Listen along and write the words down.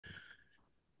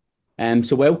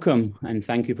So welcome and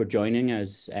thank you for joining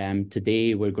us.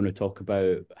 Today we're going to talk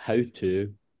about how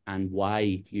to and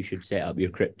why you should set up your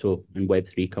crypto and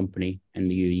Web3 company in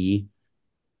the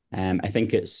UAE. I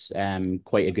think it's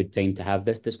quite a good time to have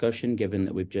this discussion, given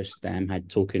that we've just had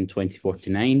Token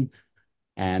 2049.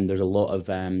 There's a lot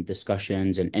of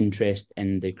discussions and interest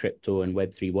in the crypto and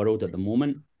Web3 world at the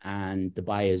moment, and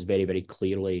Dubai is very, very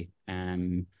clearly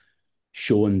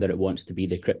shown that it wants to be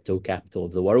the crypto capital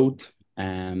of the world.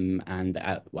 And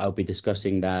I'll be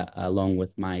discussing that along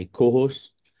with my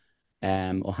co-host,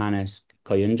 Ohannes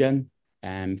Kouyoumjian,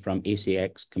 from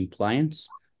ACX Compliance.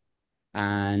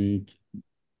 And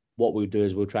what we'll do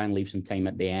is we'll try and leave some time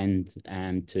at the end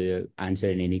to answer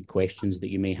any questions that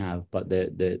you may have. But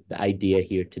the idea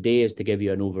here today is to give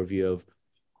you an overview of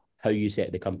how you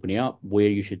set the company up, where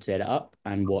you should set it up,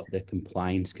 and what the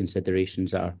compliance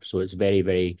considerations are. So it's very,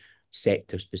 very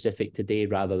sector specific today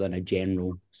rather than a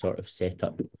general sort of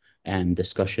setup and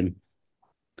discussion.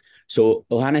 So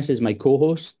Ohannes is my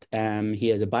co-host. He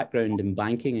has a background in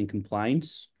banking and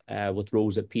compliance with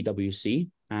roles at PwC,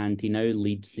 and he now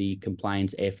leads the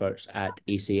compliance efforts at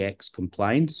ACX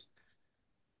Compliance.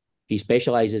 He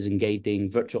specializes in guiding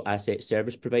virtual asset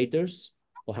service providers.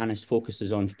 Ohannes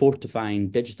focuses on fortifying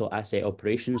digital asset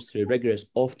operations through rigorous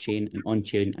off-chain and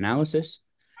on-chain analysis,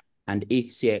 and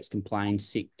ACX Compliance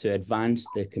seek to advance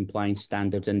the compliance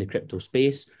standards in the crypto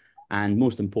space, and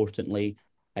most importantly,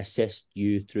 assist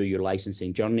you through your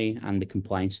licensing journey and the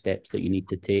compliance steps that you need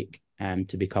to take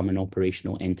to become an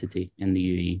operational entity in the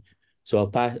UAE. So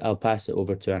I'll pass it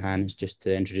over to Ohannes just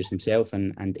to introduce himself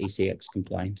and ACX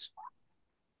Compliance.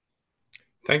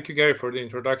 Thank you, Gary, for the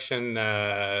introduction.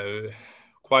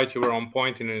 Quite you were on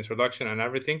point in the introduction and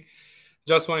everything.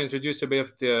 Just want to introduce a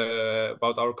bit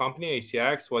about our company,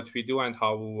 ACX, what we do and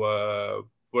how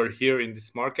we're here in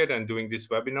this market and doing this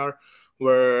webinar.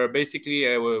 We're basically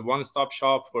a one-stop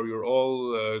shop for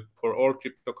all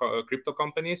crypto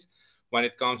companies when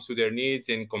it comes to their needs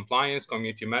in compliance,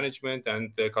 community management,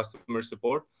 and customer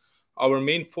support. Our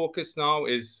main focus now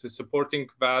is supporting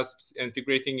VASPs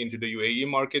integrating into the UAE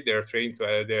market. They're trying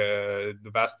to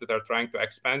the VASPs that are trying to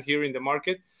expand here in the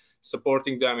market,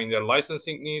 supporting them in their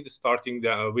licensing needs, starting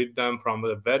with them from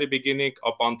the very beginning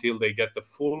up until they get the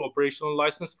full operational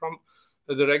license from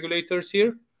the regulators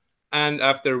here, and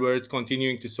afterwards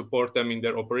continuing to support them in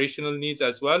their operational needs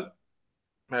as well.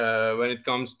 When it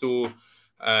comes to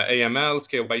AMLs,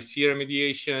 KYC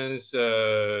remediations,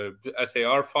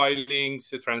 SAR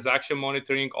filings, transaction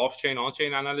monitoring, off-chain,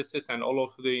 on-chain analysis, and all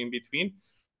of the in-between.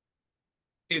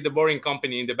 The boring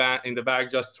company in the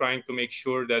back just trying to make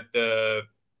sure that the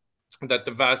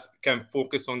VASP can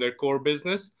focus on their core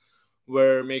business,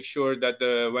 where make sure that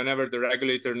whenever the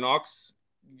regulator knocks,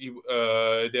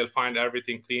 they'll find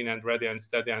everything clean and ready and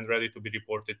steady and ready to be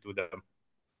reported to them.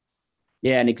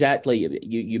 Yeah, and exactly.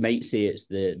 You might say it's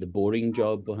the boring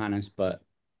job, Ohannes, but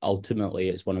ultimately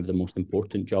it's one of the most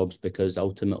important jobs, because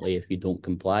ultimately if you don't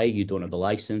comply, you don't have a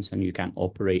license and you can't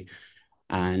operate.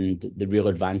 And the real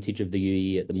advantage of the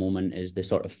UAE at the moment is the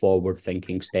sort of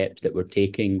forward-thinking steps that we're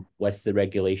taking with the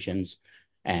regulations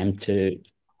to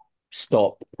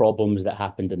stop problems that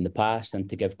happened in the past and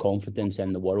to give confidence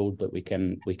in the world that we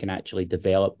can actually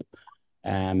develop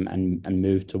and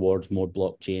move towards more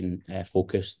blockchain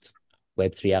focused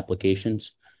Web3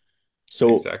 applications.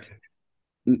 So exactly.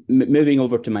 Moving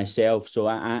over to myself, so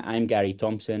I'm Gary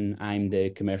Thompson. I'm the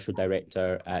commercial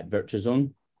director at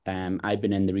Virtuzone. I've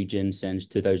been in the region since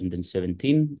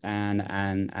 2017,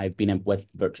 and I've been with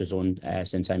Virtuzone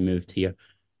since I moved here.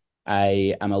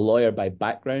 I am a lawyer by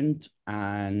background,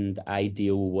 and I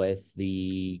deal with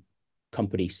the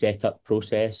company setup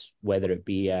process, whether it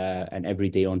be an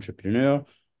everyday entrepreneur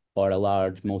or a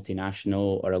large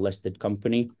multinational or a listed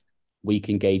company. We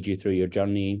can guide you through your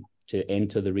journey to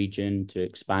enter the region, to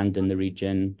expand in the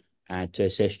region, to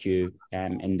assist you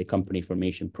in the company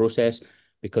formation process.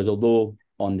 Because although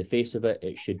on the face of it,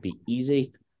 it should be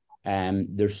easy,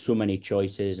 there's so many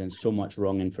choices and so much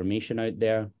wrong information out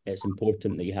there. It's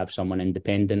important that you have someone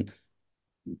independent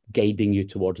guiding you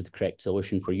towards the correct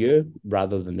solution for you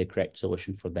rather than the correct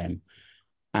solution for them.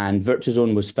 And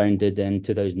Virtuzone was founded in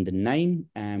 2009,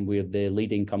 and we're the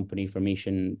leading company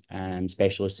formation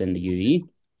specialists in the UAE.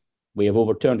 We have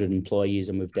over 200 employees,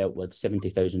 and we've dealt with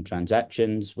 70,000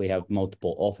 transactions. We have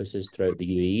multiple offices throughout the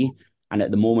UAE. And at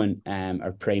the moment,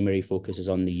 our primary focus is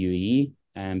on the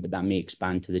UAE, but that may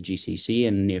expand to the GCC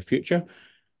in the near future.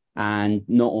 And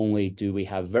not only do we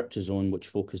have Virtuzone, which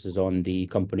focuses on the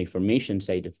company formation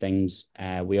side of things,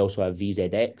 we also have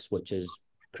VZX, which is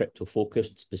crypto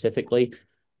focused specifically.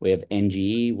 We have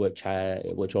NGE,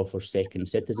 which offers second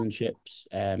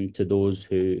citizenships to those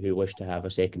who wish to have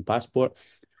a second passport.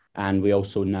 And we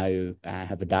also now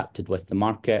have adapted with the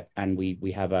market, and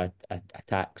we have a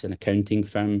tax and accounting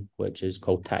firm, which is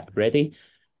called Tax Ready.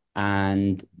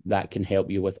 And that can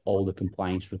help you with all the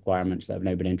compliance requirements that have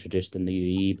now been introduced in the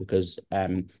UAE, because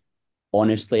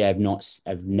honestly,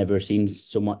 I've never seen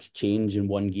so much change in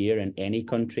 1 year in any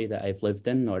country that I've lived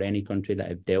in or any country that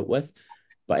I've dealt with.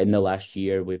 But in the last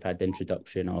year, we've had the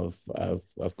introduction of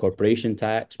corporation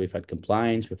tax, we've had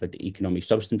compliance, we've had the economic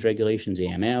substance regulations,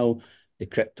 AML, the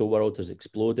crypto world has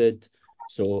exploded.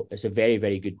 So it's a very,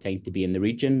 very good time to be in the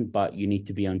region, but you need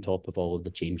to be on top of all of the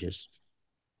changes.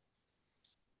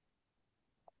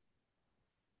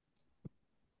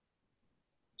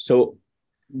 So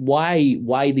why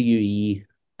the UAE?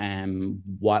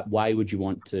 Why would you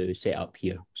want to set up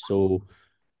here? So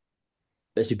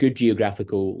it's a good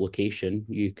geographical location.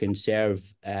 You can serve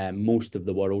most of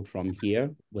the world from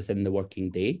here within the working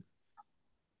day.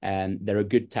 There are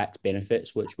good tax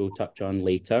benefits, which we'll touch on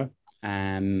later.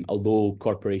 Although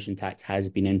corporation tax has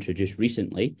been introduced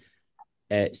recently,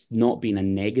 it's not been a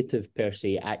negative per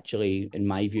se. Actually, in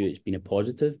my view, it's been a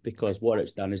positive, because what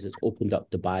it's done is it's opened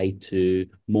up Dubai to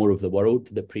more of the world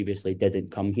that previously didn't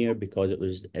come here because it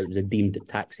was a deemed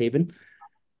tax haven.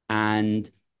 And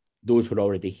those who are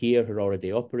already here, who are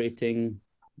already operating,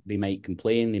 they might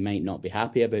complain, they might not be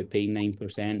happy about paying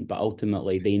 9%, but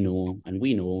ultimately they know, and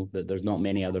we know, that there's not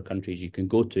many other countries you can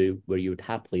go to where you would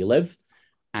happily live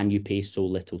and you pay so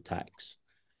little tax.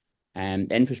 The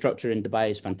infrastructure in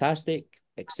Dubai is fantastic,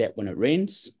 except when it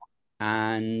rains.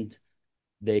 And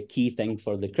the key thing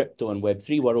for the crypto and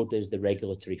Web3 world is the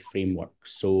regulatory framework.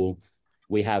 So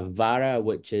we have VARA,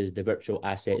 which is the Virtual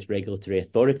Assets Regulatory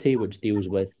Authority, which deals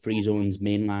with free zones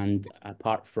mainland,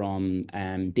 apart from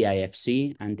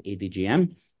DIFC and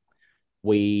ADGM.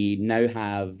 We now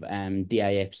have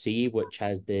DIFC, which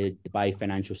has the Dubai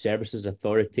Financial Services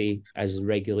Authority as a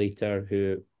regulator,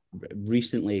 who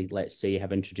recently, let's say,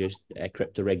 have introduced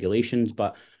crypto regulations,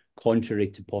 but contrary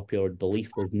to popular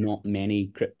belief, there's not many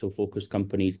crypto-focused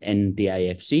companies in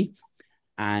DIFC.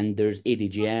 And there's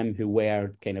ADGM, who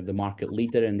were kind of the market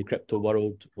leader in the crypto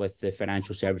world with the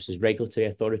Financial Services Regulatory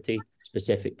Authority,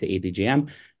 specific to ADGM.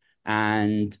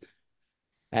 And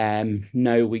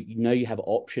now you have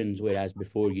options, whereas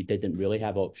before you didn't really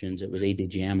have options. It was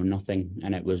ADGM or nothing,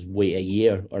 and it was wait a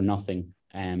year or nothing.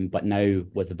 But now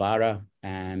with VARA,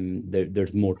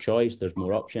 there's more choice, there's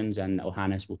more options, and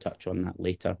Ohannes will touch on that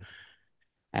later.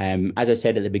 As I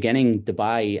said at the beginning,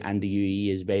 Dubai and the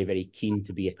UAE is very, very keen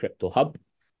to be a crypto hub.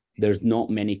 There's not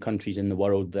many countries in the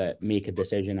world that make a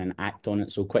decision and act on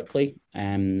it so quickly.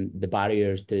 The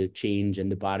barriers to change and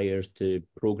the barriers to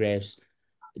progress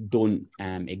don't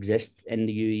exist in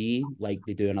the UAE like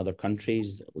they do in other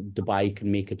countries. Dubai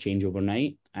can make a change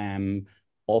overnight.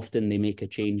 Often they make a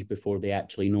change before they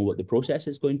actually know what the process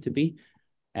is going to be.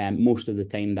 Most of the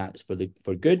time that's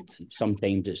for good.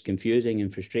 Sometimes it's confusing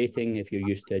and frustrating if you're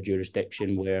used to a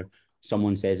jurisdiction where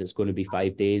someone says it's going to be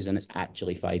 5 days and it's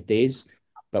actually 5 days.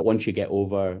 But once you get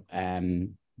over the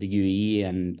UAE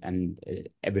and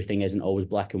everything isn't always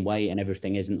black and white, and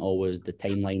everything isn't always the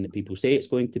timeline that people say it's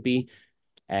going to be,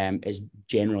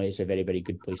 it's a very, very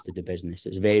good place to do business.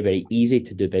 It's very, very easy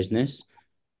to do business.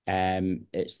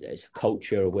 It's a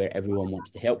culture where everyone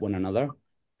wants to help one another,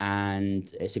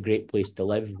 and it's a great place to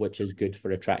live, which is good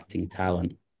for attracting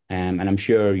talent. And I'm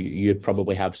sure you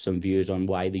probably have some views on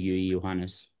why the UAE,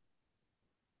 Ohannes.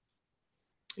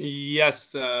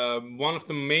 Yes, one of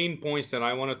the main points that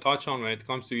I want to touch on when it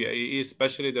comes to UAE,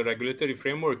 especially the regulatory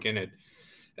framework in it,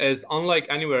 is unlike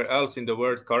anywhere else in the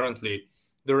world currently,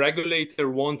 the regulator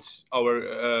wants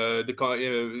the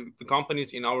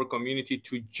companies in our community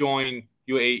to join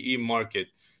UAE market.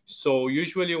 So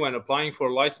usually when applying for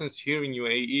a license here in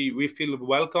UAE, we feel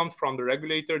welcomed from the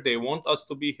regulator. They want us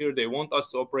to be here. They want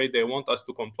us to operate. They want us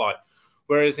to comply.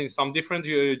 Whereas in some different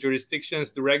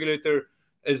jurisdictions, the regulator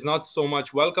is not so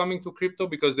much welcoming to crypto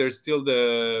because there's still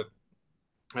the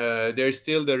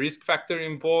risk factor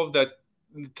involved that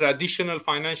traditional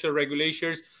financial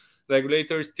regulators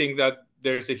think that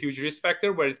there's a huge risk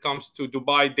factor. Where it comes to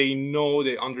Dubai,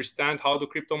 they understand how the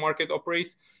crypto market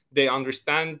operates. They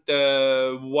understand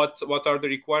what are the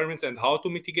requirements and how to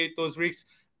mitigate those risks.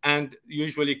 And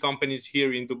usually companies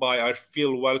here in Dubai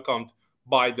feel welcomed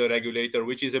by the regulator,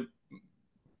 which is a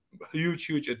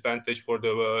huge advantage for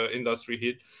the industry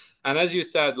here. And as you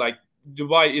said, like,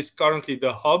 Dubai is currently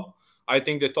the hub. I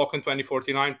think the Token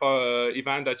 2049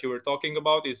 event that you were talking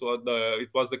about it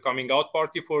was the coming out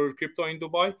party for crypto in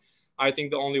Dubai. I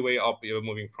think the only way up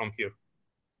moving from here.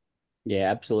 Yeah,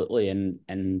 absolutely.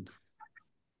 And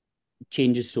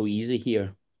change is so easy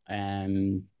here.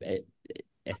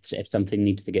 If something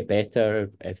needs to get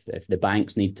better, if the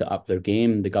banks need to up their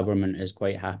game, the government is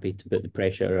quite happy to put the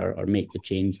pressure or make the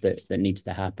change that needs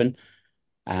to happen.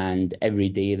 And every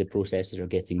day the processes are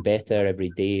getting better. Every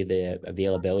day the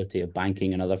availability of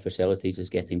banking and other facilities is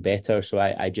getting better. So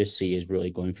I just see is really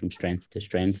going from strength to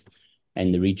strength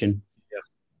in the region.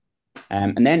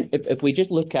 And then if we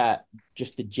just look at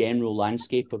just the general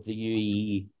landscape of the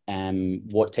UAE,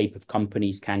 what type of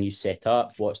companies can you set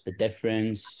up? What's the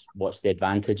difference? What's the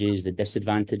advantages, the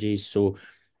disadvantages? So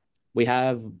we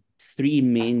have three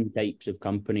main types of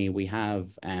company. We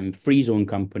have free zone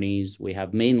companies, we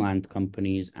have mainland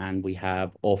companies, and we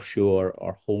have offshore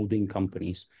or holding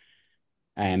companies.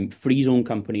 Free zone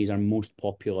companies are most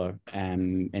popular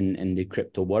in the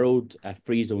crypto world. A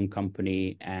free zone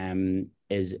company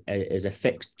is a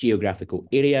fixed geographical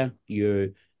area.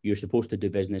 You're supposed to do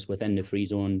business within the free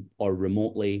zone or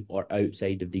remotely or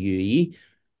outside of the UAE,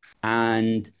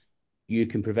 and you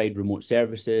can provide remote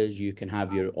services. You can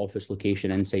have your office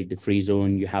location inside the free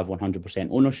zone. You have 100%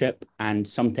 ownership, and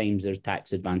sometimes there's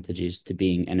tax advantages to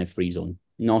being in a free zone.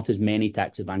 Not as many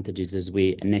tax advantages as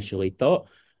we initially thought,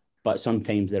 but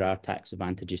sometimes there are tax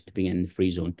advantages to being in the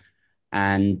free zone.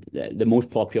 And the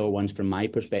most popular ones from my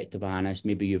perspective, Ohannes,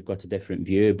 maybe you've got a different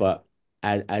view, but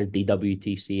as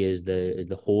DWTC is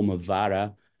the home of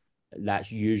VARA,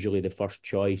 that's usually the first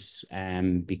choice,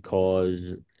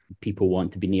 because people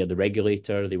want to be near the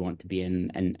regulator. They want to be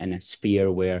in a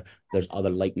sphere where there's other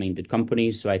like-minded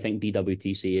companies. So I think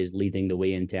DWTC is leading the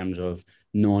way in terms of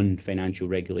non-financial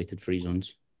regulated free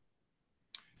zones.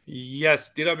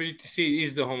 Yes, DWTC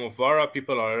is the home of VARA.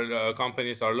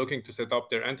 Companies are looking to set up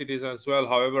their entities as well.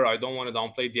 However, I don't want to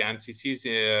downplay the MCC's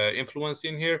influence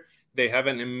in here. They have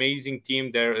an amazing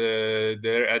team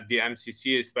there at the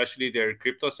MCC, especially their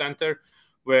crypto center,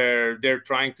 where they're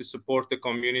trying to support the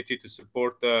community, to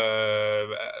support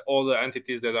all the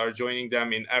entities that are joining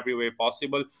them in every way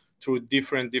possible through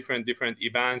different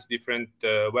events, different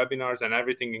webinars, and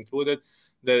everything included.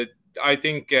 I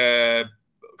think.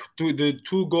 The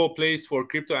to-go place for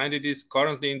crypto entities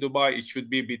currently in Dubai, it should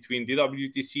be between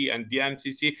DWTC and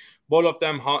DMCC. Both of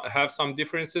them have some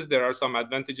differences. There are some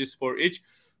advantages for each.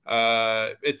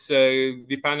 It's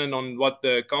dependent on what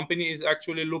the company is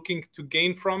actually looking to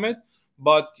gain from it.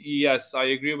 But yes, I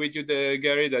agree with you,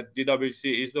 Gary, that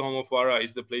DWTC is the home of VARA,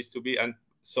 is the place to be, and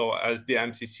so as the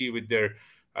MCC with their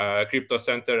crypto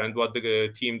center and what the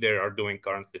team there are doing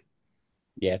currently.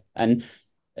 Yeah, and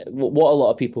what a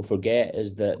lot of people forget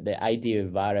is that the idea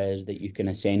of VARA is that you can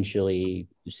essentially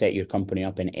set your company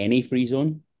up in any free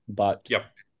zone, but Yep.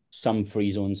 some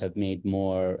free zones have made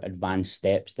more advanced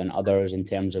steps than others in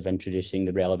terms of introducing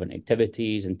the relevant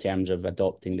activities, in terms of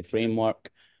adopting the framework.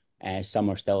 Some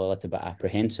are still a little bit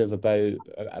apprehensive about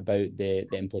the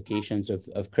implications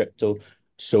of crypto.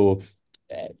 So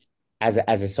as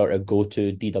a sort of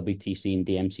go-to, DWTC and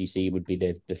DMCC would be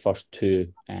the first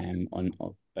two on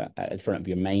at the front of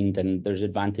your mind, and there's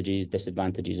advantages,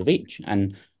 disadvantages of each,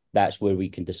 and that's where we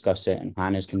can discuss it, and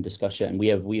Ohannes can discuss it, and we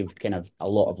have kind of a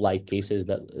lot of live cases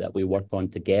that we work on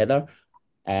together,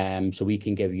 so we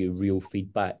can give you real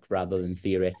feedback rather than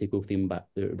theoretical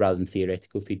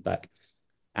feedback.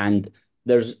 And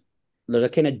there's a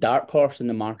kind of dark horse in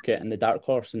the market, and the dark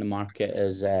horse in the market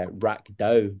is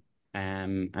RACDAO.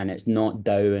 And it's not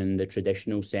DAO in the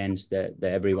traditional sense that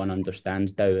everyone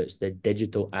understands DAO. It's the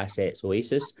Digital Assets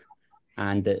Oasis,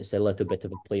 and it's a little bit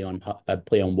of a play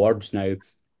on words. Now,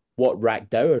 what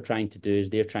RACDAO are trying to do is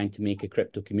they're trying to make a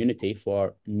crypto community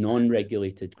for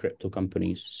non-regulated crypto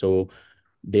companies. So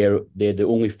they're the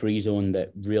only free zone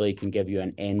that really can give you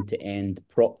an end-to-end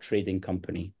prop trading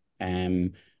company.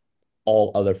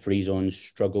 All other free zones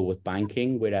struggle with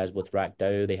banking, whereas with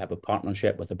RACDAO, they have a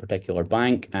partnership with a particular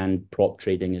bank and prop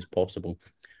trading is possible.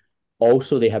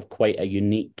 Also, they have quite a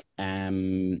unique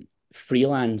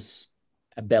freelance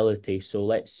ability. So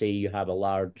let's say you have a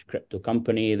large crypto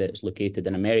company that's located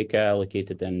in America,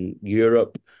 located in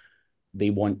Europe. They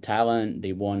want talent,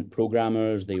 they want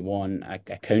programmers, they want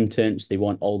accountants, they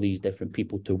want all these different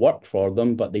people to work for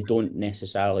them, but they don't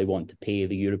necessarily want to pay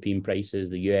the European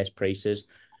prices, the US prices.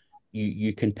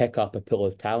 You can pick up a pool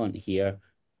of talent here.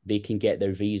 They can get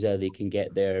their visa, they can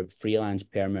get their freelance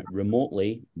permit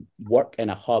remotely, work in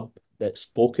a hub that's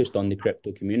focused on the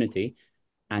crypto community,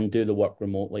 and do the work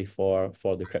remotely for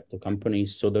the crypto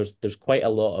companies. So there's quite a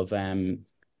lot of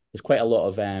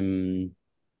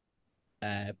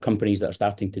companies that are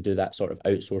starting to do that sort of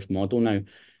outsourced model now.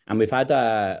 And we've had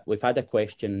a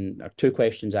question, or two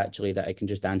questions actually, that I can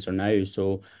just answer now.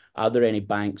 So are there any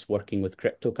banks working with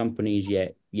crypto companies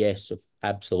yet? Yes,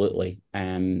 absolutely.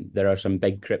 There are some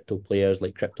big crypto players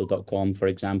like crypto.com, for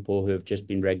example, who have just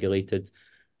been regulated.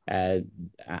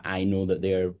 I know that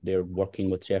they're working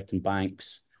with certain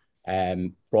banks.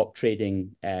 Prop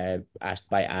trading, asked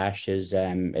by Ash, is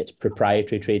it's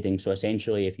proprietary trading. So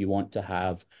essentially, if you want to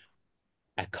have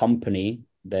a company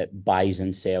that buys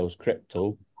and sells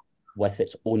crypto with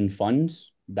its own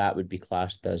funds, that would be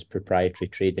classed as proprietary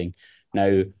trading.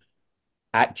 Now,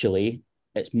 actually,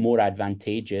 it's more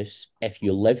advantageous if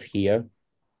you live here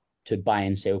to buy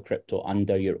and sell crypto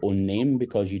under your own name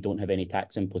because you don't have any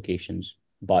tax implications.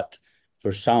 But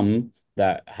for some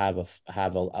that have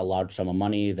a large sum of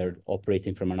money, they're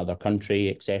operating from another country,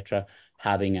 etc.,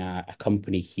 having a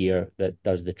company here that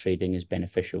does the trading is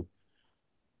beneficial.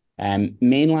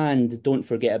 Mainland, don't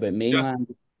forget about Just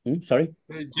mainland. Sorry.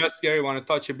 Just Gary, want to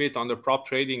touch a bit on the prop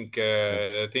trading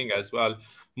Yeah. thing as well.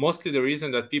 Mostly the reason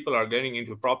that people are getting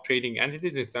into prop trading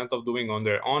entities instead of doing on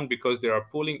their own because they are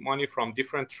pulling money from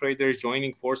different traders,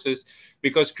 joining forces.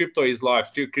 Because crypto is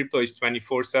live, crypto is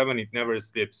 24/7; it never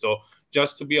sleeps. So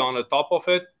just to be on the top of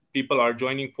it, people are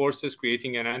joining forces,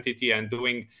 creating an entity, and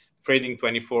doing trading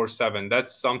 24/7.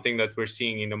 That's something that we're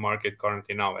seeing in the market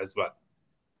currently now as well.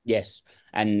 Yes,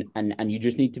 and you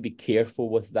just need to be careful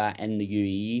with that in the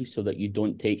UAE so that you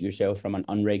don't take yourself from an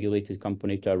unregulated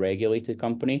company to a regulated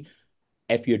company.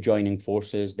 If you're joining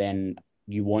forces, then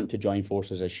you want to join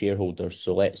forces as shareholders.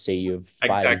 So let's say you've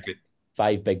Exactly.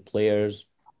 five big players,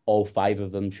 all five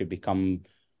of them should become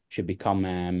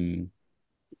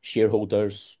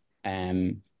shareholders.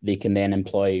 They can then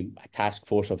employ a task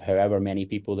force of however many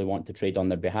people they want to trade on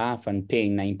their behalf, and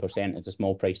paying 9% is a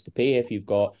small price to pay if you've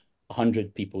got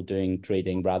 100 people doing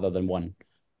trading rather than one.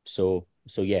 So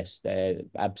yes,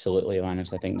 absolutely,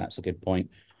 Ohannes. I think that's a good point.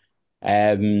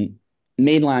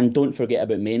 Mainland, don't forget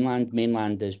about mainland.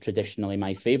 Mainland is traditionally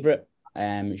my favorite.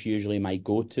 It's usually my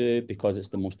go-to because it's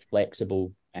the most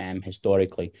flexible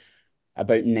historically.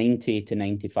 About 90 to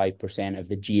 95% of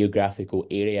the geographical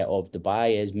area of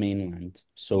Dubai is mainland.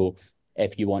 So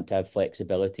if you want to have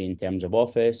flexibility in terms of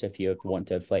office, if you want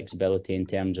to have flexibility in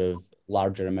terms of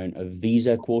larger amount of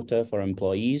visa quota for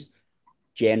employees,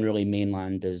 generally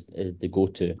mainland is the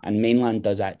go-to. And mainland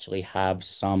does actually have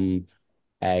some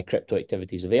crypto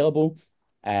activities available.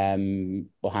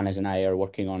 Ohannes and I are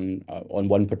working on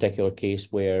one particular case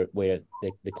where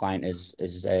the client is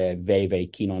very, very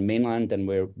keen on mainland, and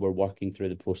we're working through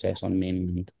the process on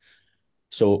mainland.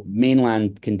 So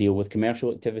mainland can deal with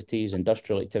commercial activities,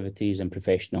 industrial activities, and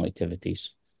professional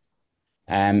activities.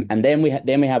 And then we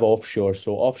have offshore.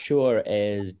 So offshore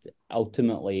is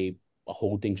ultimately a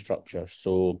holding structure.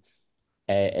 So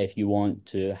if you want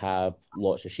to have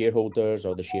lots of shareholders,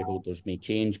 or the shareholders may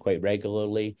change quite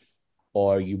regularly,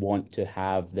 or you want to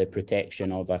have the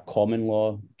protection of a common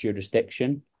law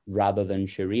jurisdiction rather than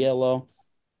Sharia law,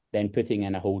 then putting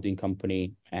in a holding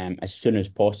company as soon as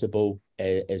possible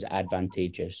is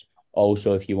advantageous.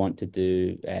 Also, if you want to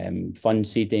do fund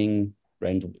seeding,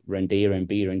 round A, round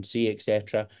B, round C,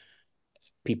 etc.,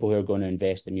 people who are going to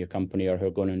invest in your company or who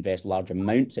are going to invest large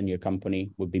amounts in your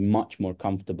company would be much more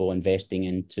comfortable investing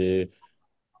into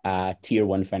a tier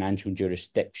one financial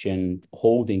jurisdiction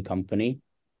holding company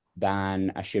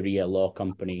than a Sharia law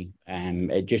company.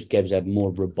 It just gives a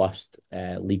more robust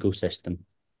legal system.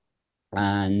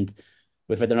 And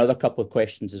we've had another couple of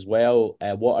questions as well.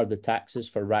 What are the taxes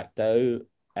for Rakdao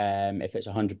if it's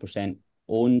 100%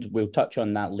 owned? We'll touch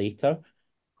on that later.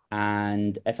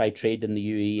 And if I trade in the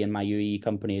UAE and my UAE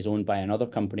company is owned by another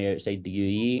company outside the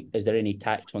UAE, is there any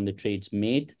tax on the trades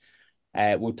made?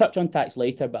 We'll touch on tax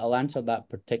later, but I'll answer that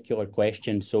particular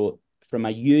question. So from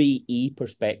a UAE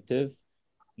perspective,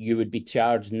 you would be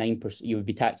charged 9%, you would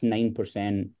be taxed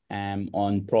 9%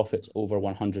 on profits over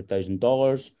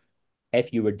 $100,000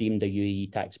 if you were deemed a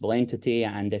UAE taxable entity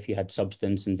and if you had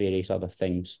substance and various other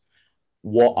things.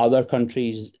 What other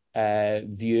countries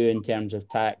view in terms of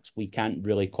tax, we can't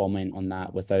really comment on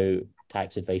that without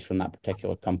tax advice from that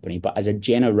particular company. But as a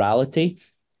generality,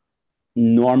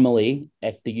 normally,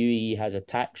 if the UAE has a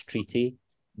tax treaty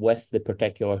with the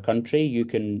particular country, you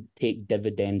can take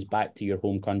dividends back to your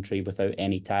home country without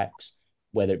any tax,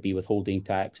 whether it be withholding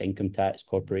tax, income tax,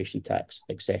 corporation tax,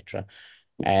 etc.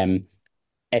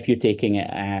 If you're taking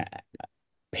it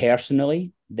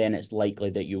personally, then it's likely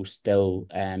that you'll still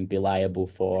be liable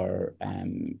for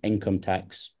income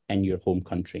tax in your home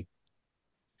country.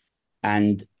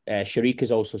 And Sharik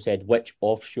has also said which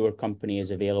offshore company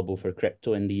is available for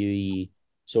crypto in the UAE.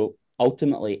 So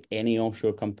ultimately, any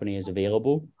offshore company is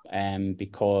available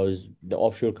because the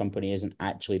offshore company isn't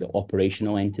actually the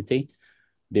operational entity.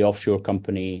 The offshore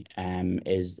company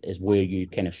is where you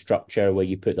kind of structure, where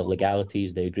you put the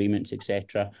legalities, the agreements,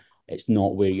 etc. It's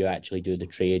not where you actually do the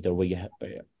trade or where you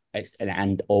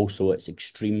and also it's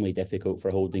extremely difficult for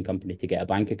a holding company to get a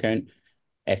bank account.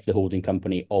 If the holding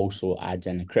company also adds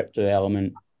in a crypto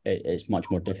element, it's much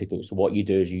more difficult. So what you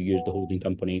do is you use the holding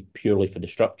company purely for the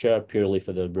structure, purely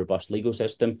for the robust legal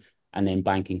system, and then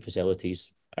banking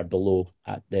facilities are below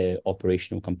at the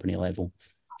operational company level.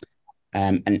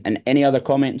 And any other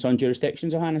comments on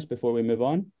jurisdictions, Ohannes, before we move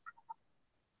on?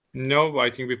 No,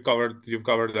 I think you've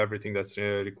covered everything that's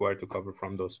required to cover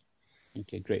from those.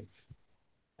 Okay, great.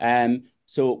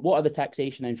 So what are the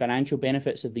taxation and financial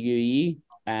benefits of the UAE?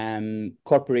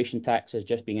 Corporation tax has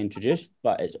just been introduced,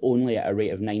 but it's only at a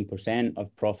rate of 9%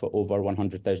 of profit over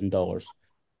 $100,000.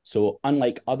 So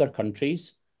unlike other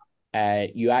countries,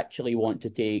 you actually want to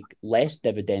take less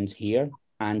dividends here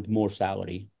and more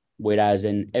salary. Whereas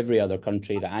in every other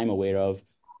country that I'm aware of,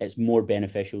 it's more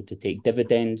beneficial to take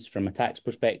dividends from a tax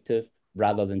perspective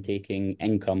rather than taking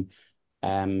income,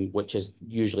 which is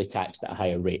usually taxed at a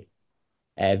higher rate.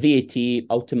 VAT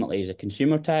ultimately is a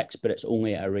consumer tax, but it's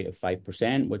only at a rate of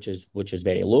 5%, which is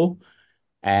very low.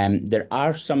 There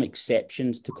are some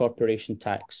exceptions to corporation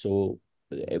tax. So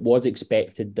it was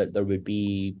expected that there would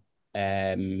be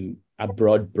a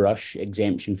broad brush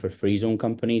exemption for free zone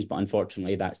companies, but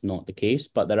unfortunately that's not the case.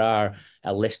 But there are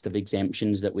a list of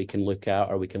exemptions that we can look at,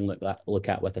 or we can look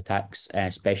at with a tax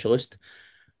specialist.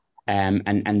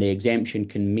 And the exemption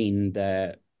can mean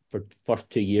that for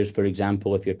first 2 years, for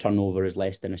example, if your turnover is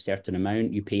less than a certain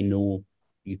amount, you pay no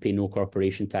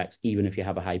corporation tax, even if you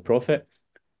have a high profit.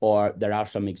 Or there are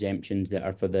some exemptions that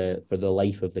are for the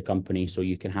life of the company, so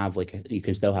you can have you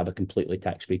can still have a completely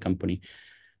tax-free company.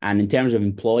 And in terms of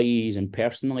employees and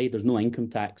personally, there's no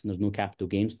income tax and there's no capital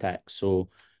gains tax. So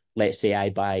let's say I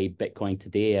buy Bitcoin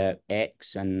today at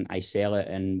X and I sell it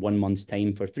in 1 month's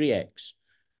time for 3X.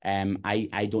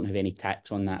 I don't have any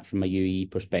tax on that from a UAE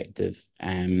perspective.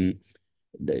 The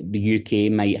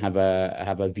UK might have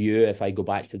a view if I go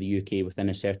back to the UK within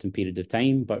a certain period of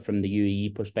time, but from the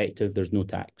UAE perspective, there's no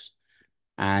tax.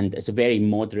 And it's a very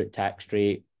moderate tax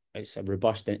rate. It's a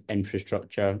robust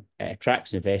infrastructure, it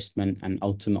attracts investment, and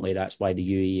ultimately that's why the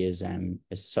UAE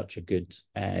is such a good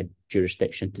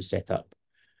jurisdiction to set up.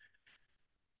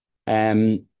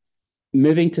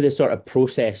 Moving to the sort of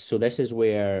process, so this is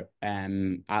where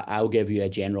I'll give you a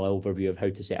general overview of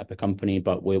how to set up a company,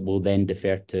 but we'll then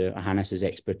defer to Ohannes'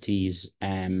 expertise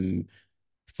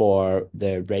for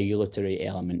the regulatory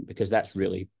element, because that's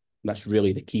really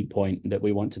the key point that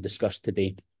we want to discuss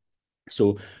today.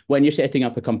 So when you're setting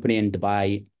up a company in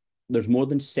Dubai, there's more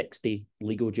than 60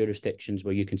 legal jurisdictions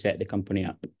where you can set the company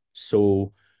up.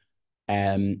 So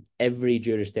every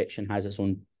jurisdiction has its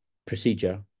own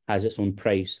procedure, has its own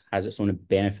price, has its own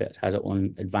benefits, has its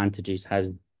own advantages, has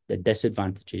the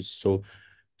disadvantages. So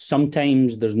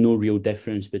sometimes there's no real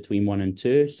difference between 1 and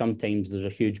 2. Sometimes there's a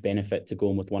huge benefit to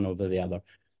going with one over the other.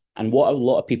 And what a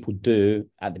lot of people do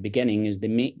at the beginning is they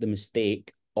make the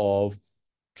mistake of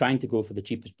trying to go for the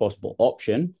cheapest possible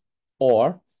option,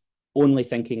 or only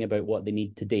thinking about what they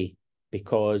need today.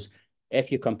 Because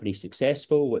if your company's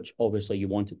successful, which obviously you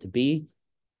want it to be,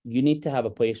 you need to have a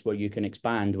place where you can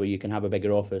expand, where you can have a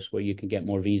bigger office, where you can get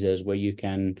more visas, where you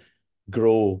can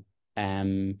grow.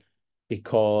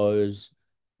 Because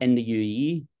in the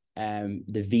UAE,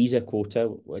 the visa quota,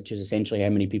 which is essentially how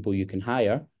many people you can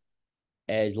hire,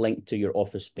 is linked to your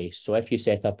office space. So if you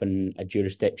set up in a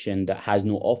jurisdiction that has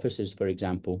no offices, for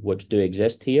example, which do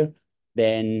exist here,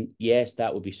 then yes,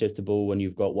 that would be suitable when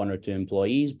you've got 1 or 2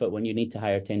 employees, but when you need to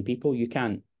hire 10 people, you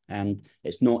can't. And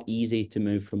it's not easy to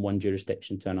move from one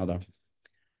jurisdiction to another.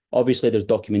 Obviously, there's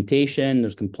documentation,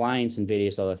 there's compliance and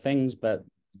various other things, but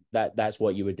that's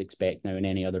what you would expect now in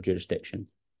any other jurisdiction.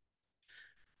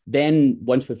 Then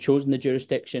once we've chosen the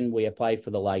jurisdiction, we apply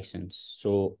for the license.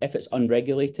 So if it's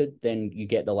unregulated, then you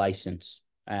get the license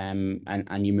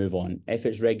and you move on. If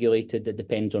it's regulated, it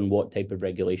depends on what type of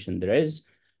regulation there is.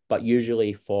 But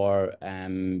usually for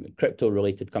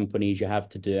crypto-related companies, you have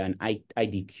to do an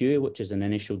IDQ, which is an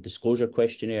initial disclosure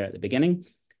questionnaire at the beginning.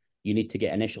 You need to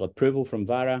get initial approval from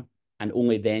VARA, and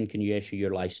only then can you issue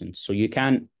your license. So you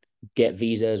can't get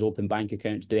visas, open bank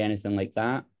accounts, do anything like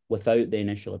that without the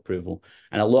initial approval.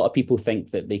 And a lot of people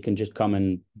think that they can just come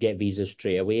and get visas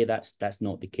straight away. That's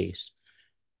not the case.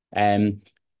 Then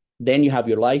you have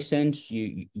your license.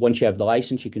 Once you have the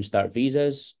license, you can start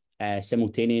visas.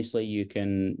 Simultaneously, you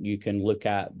can look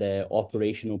at the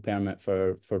operational permit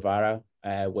for VARA,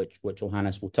 which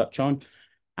Ohannes will touch on.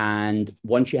 And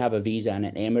once you have a visa and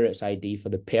an Emirates ID for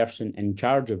the person in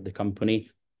charge of the company,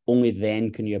 only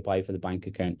then can you apply for the bank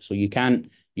account. So you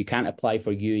can't apply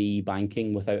for UAE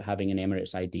banking without having an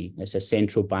Emirates ID. It's a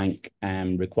central bank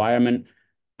requirement,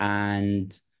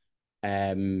 and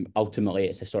ultimately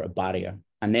it's a sort of barrier.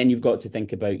 And then you've got to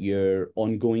think about your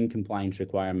ongoing compliance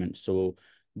requirements. So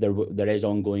there is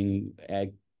ongoing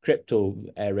crypto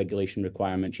regulation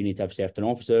requirements. You need to have certain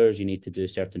officers, you need to do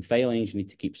certain filings, you need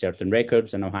to keep certain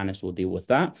records, and Ohannes will deal with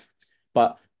that.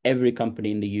 But every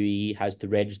company in the UAE has to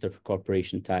register for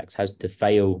corporation tax, has to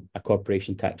file a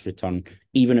corporation tax return,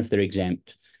 even if they're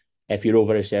exempt. If you're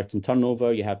over a certain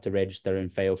turnover, you have to register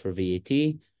and file for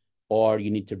VAT, or you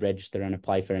need to register and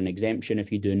apply for an exemption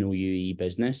if you do no UAE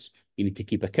business. You need to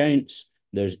keep accounts.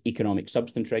 There's economic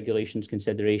substance regulations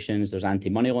considerations. There's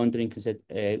anti-money laundering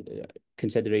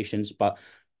considerations, but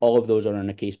all of those are on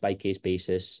a case-by-case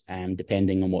basis,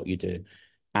 depending on what you do.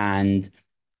 And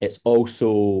it's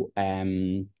also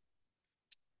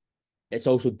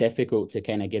difficult to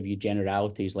kind of give you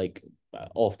generalities. Like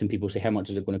often people say, how much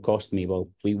is it going to cost me? Well,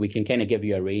 we can kind of give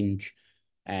you a range,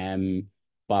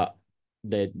 but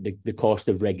the cost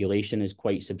of regulation is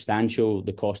quite substantial.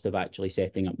 The cost of actually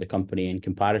setting up the company in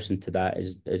comparison to that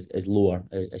is lower,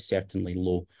 is certainly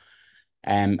low.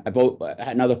 About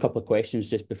another couple of questions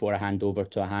just before I hand over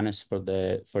to Ohannes for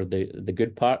the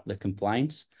good part, the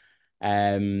compliance.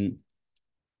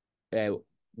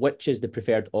 Which is the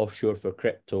preferred offshore for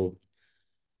crypto?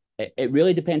 It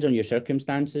really depends on your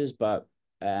circumstances, but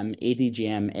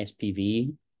ADGM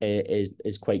SPV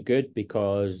is quite good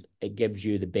because it gives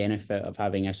you the benefit of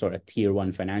having a sort of tier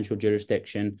one financial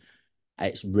jurisdiction.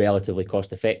 It's relatively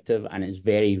cost effective and it's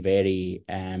very, very,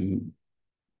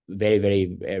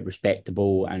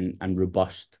 respectable and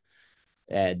robust.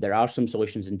 There are some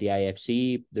solutions in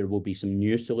DIFC. There will be some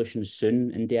new solutions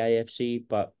soon in DIFC,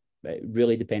 but it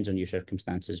really depends on your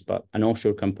circumstances. But an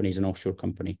offshore company is an offshore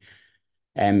company.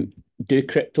 Do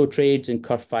crypto trades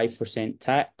incur 5%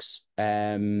 tax?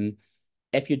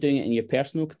 If you're doing it in your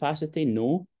personal capacity,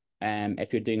 no.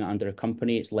 If you're doing it under a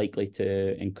company, it's likely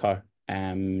to incur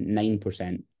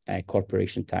 9%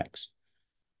 corporation tax.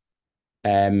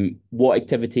 What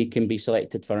activity can be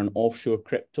selected for an offshore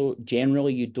crypto?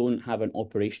 Generally, you don't have an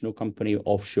operational company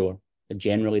offshore.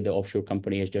 Generally, the offshore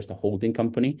company is just a holding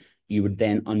company. You would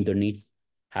then underneath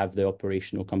have the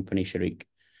operational company, Sharik.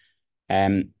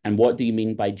 And what do you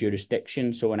mean by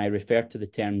jurisdiction? So when I refer to the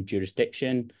term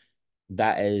jurisdiction,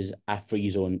 that is a free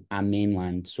zone, a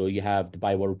mainland. So you have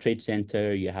Dubai World Trade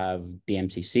Center, you have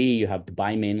DMCC, you have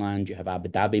Dubai mainland, you have Abu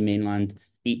Dhabi mainland.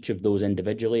 Each of those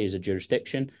individually is a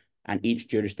jurisdiction, and each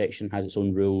jurisdiction has its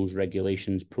own rules,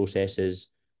 regulations, processes,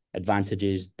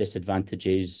 advantages,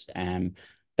 disadvantages.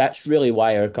 That's really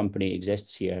why our company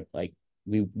exists here. Like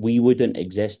we wouldn't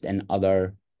exist in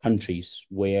other countries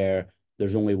where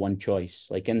there's only one choice.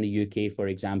 Like in the UK, for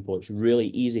example, it's really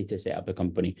easy to set up a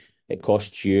company. It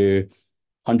costs you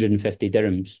 150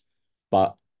 dirhams,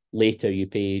 but later you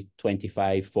pay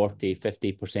 25, 40,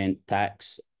 50%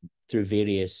 tax through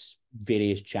various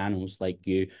channels. Like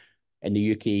you in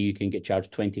the UK, you can get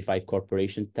charged 25%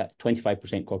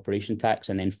 corporation tax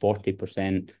and then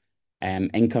 40%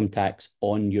 income tax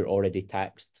on your already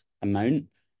taxed amount,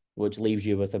 which leaves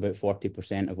you with about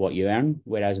 40% of what you earn.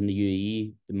 Whereas in the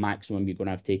UAE, the maximum you're going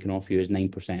to have taken off you is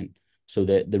 9%. So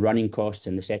the running costs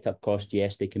and the setup cost,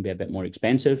 yes, they can be a bit more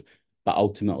expensive, but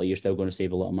ultimately you're still going to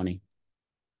save a lot of money.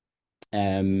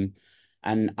 And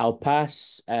I'll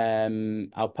pass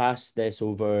this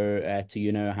over to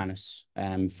you now, Ohannes,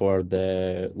 for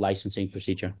the licensing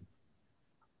procedure.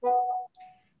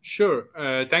 Sure.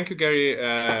 Thank you, Gary,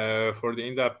 for the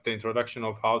in-depth introduction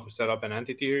of how to set up an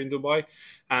entity here in Dubai.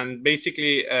 And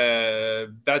basically,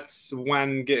 that's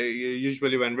when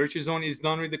usually when Virtuzone is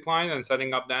done with the client and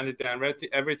setting up the entity and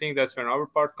everything, that's when our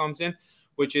part comes in,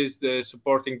 which is the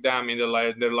supporting them in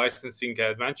their licensing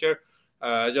adventure.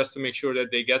 Just to make sure that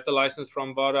they get the license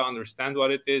from VADA, understand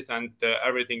what it is, and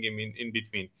everything in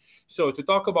between. So to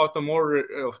talk about the more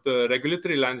of the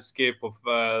regulatory landscape of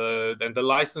and the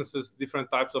licenses, different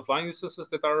types of licenses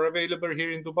that are available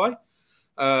here in Dubai.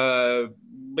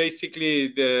 Basically,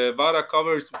 the VADA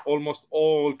covers almost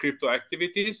all crypto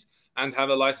activities and have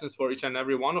a license for each and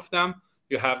every one of them.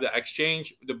 You have the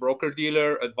exchange, the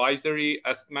broker-dealer, advisory,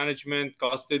 asset management,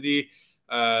 custody,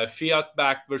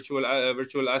 fiat-backed virtual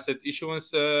asset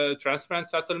issuance, transfer and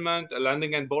settlement,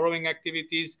 lending and borrowing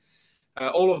activities.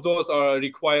 All of those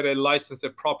require a license, a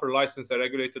proper license, a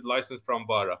regulated license from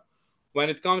VARA. When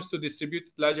it comes to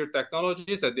distributed ledger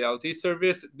technologies at the LT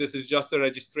service, this is just a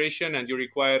registration and you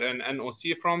require an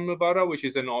NOC from VARA, which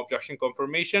is a no objection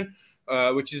confirmation,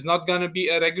 which is not going to be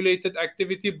a regulated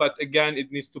activity, but again,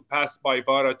 it needs to pass by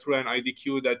VARA through an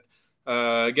IDQ that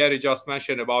Gary just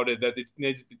mentioned about it, that it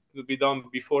needs to be done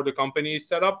before the company is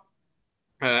set up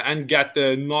and get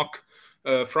the NOC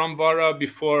from Vara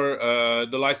before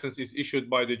the license is issued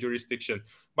by the jurisdiction.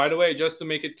 By the way, just to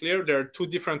make it clear, there are two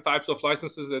different types of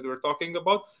licenses that we're talking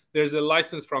about. There's a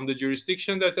license from the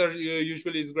jurisdiction that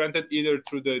usually is granted either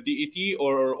through the DET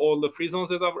or all the free zones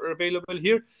that are available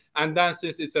here. And then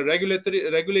since it's a regulated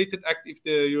act, if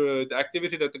the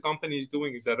activity that the company is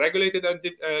doing is a regulated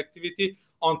activity,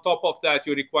 on top of that,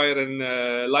 you require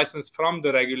a license from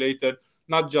the regulator,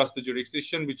 not just the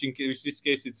jurisdiction, which in this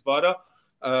case it's Vara.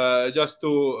 Just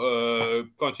to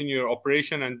continue your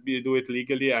operation and do it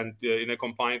legally and in a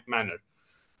compliant manner.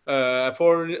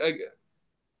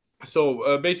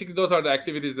 Basically, those are the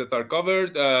activities that are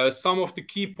covered. Some of the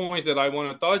key points that I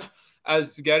want to touch,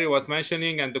 as Gary was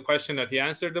mentioning, and the question that he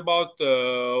answered about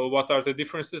what are the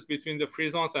differences between the free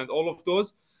zones and all of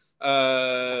those.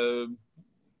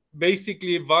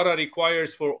 Basically, Vara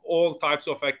requires for all types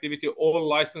of activity, all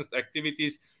licensed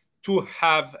activities, to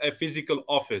have a physical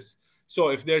office. So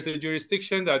if there's a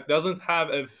jurisdiction that doesn't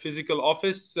have a physical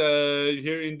office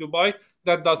here in Dubai,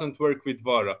 that doesn't work with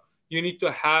Vara. You need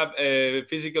to have a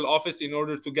physical office in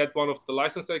order to get one of the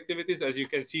licensed activities, as you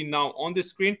can see now on the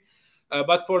screen.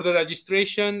 But for the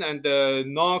registration and the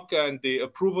NOC and the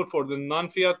approval for the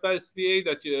non-fiat based VA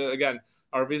that, again,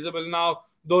 are visible now,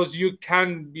 those you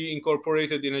can be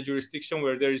incorporated in a jurisdiction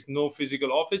where there is no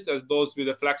physical office, as those with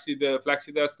a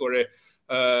flexi desk or a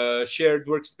shared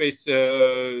workspace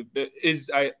is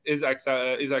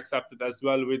accepted as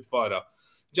well with Vara.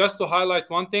 Just to highlight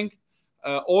one thing,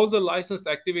 all the licensed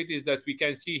activities that we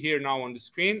can see here now on the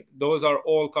screen, those are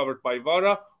all covered by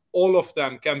Vara. All of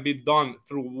them can be done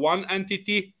through one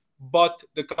entity, but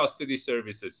the custody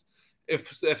services.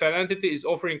 If an entity is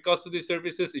offering custody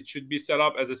services, it should be set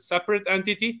up as a separate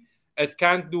entity. It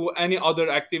can't do any other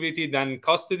activity than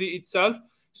custody itself.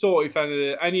 So if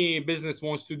any business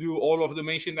wants to do all of the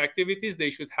mentioned activities, they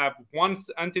should have one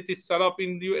entity set up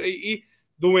in the UAE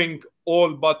doing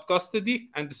all but custody,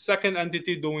 and the second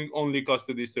entity doing only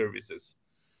custody services.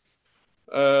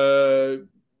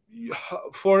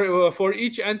 For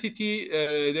each entity,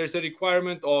 there's a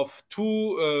requirement of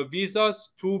two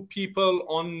visas, two people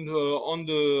on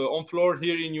floor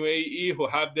here in UAE who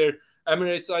have their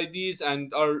Emirates IDs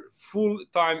and are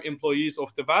full-time employees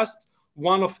of the VAST.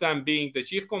 One of them being the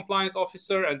chief compliant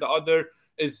officer, and the other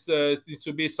needs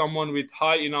to be someone with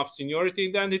high enough seniority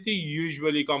in the entity.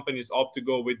 Usually, companies opt to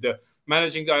go with the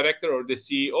managing director or the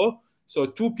CEO. So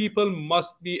two people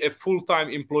must be a full-time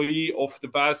employee of the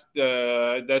VAST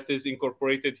that is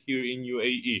incorporated here in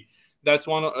UAE. That's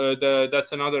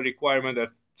that's another requirement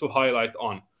to highlight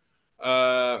on.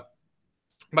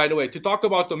 By the way, to talk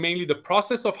about mainly the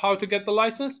process of how to get the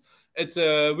license, it's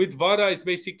with Vara, it's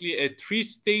basically a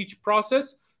three-stage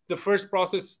process. The first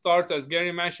process starts, as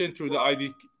Gary mentioned, through the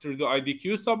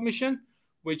IDQ submission,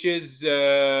 which is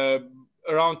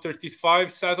around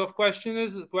 35 set of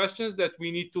questions that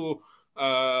we need to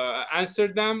answer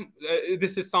them.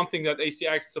 This is something that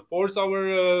ACX supports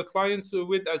our clients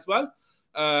with as well.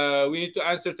 We need to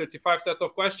answer 35 sets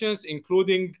of questions,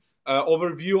 including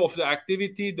overview of the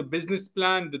activity, the business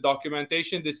plan, the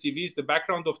documentation, the CVs, the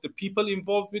background of the people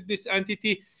involved with this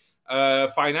entity,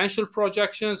 financial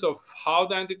projections of how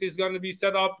the entity is going to be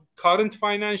set up, current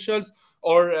financials,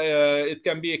 or it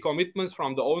can be a commitment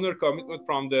from the owner, commitment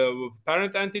from the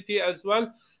parent entity as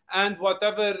well, and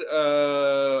whatever.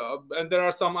 And there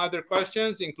are some other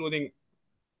questions, including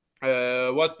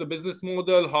what's the business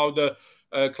model, how the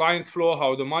client flow,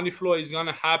 how the money flow is going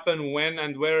to happen, when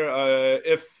and where,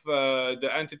 if the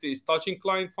entity is touching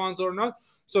client funds or not.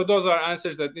 So those are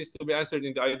answers that needs to be answered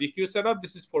in the IDQ setup.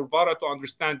 This is for Vara to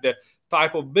understand the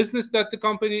type of business that the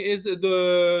company is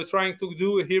trying to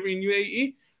do here in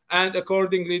UAE. And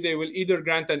accordingly, they will either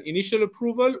grant an initial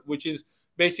approval, which is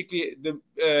basically the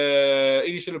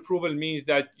initial approval means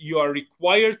that you are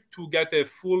required to get a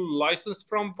full license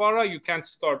from Vara. You can't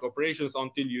start operations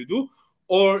until you do.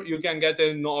 Or you can get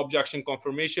a no objection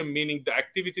confirmation, meaning the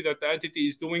activity that the entity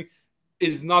is doing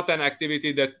is not an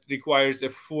activity that requires a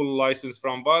full license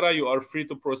from Vara. You are free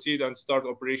to proceed and start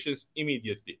operations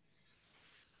immediately.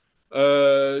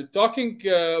 Talking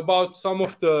about some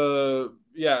of the,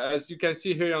 as you can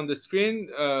see here on the screen,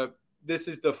 this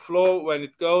is the flow when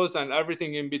it goes and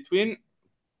everything in between.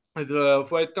 When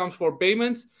it comes for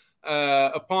payments,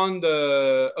 upon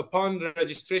the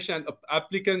registration,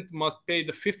 applicant must pay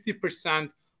the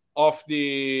 50% of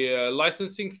the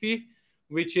licensing fee,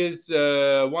 which is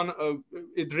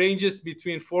it ranges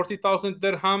between 40,000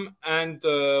 dirham and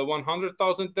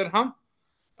 100,000 dirham,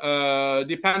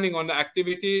 depending on the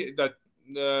activity that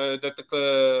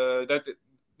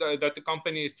the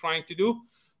company is trying to do.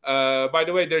 By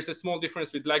the way, there's a small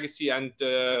difference with legacy and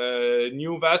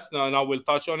new VASP. Now we'll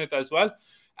touch on it as well.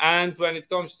 And when it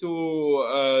comes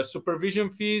to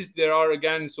supervision fees, there are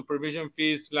again supervision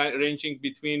fees ranging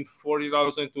between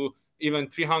 40,000 to even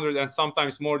 300 and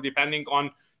sometimes more, depending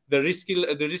on the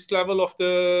risk level of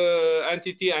the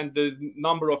entity and the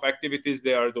number of activities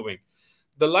they are doing.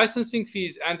 The licensing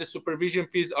fees and the supervision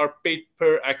fees are paid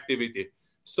per activity.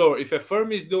 So if a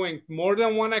firm is doing more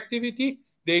than one activity,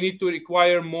 they need to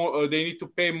require more, or they need to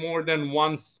pay more than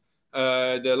once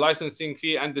the licensing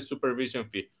fee and the supervision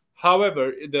fee.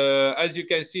 However, as you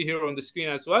can see here on the screen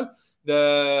as well,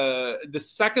 the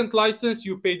second license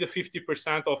you pay the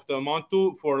 50% of the amount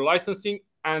to for licensing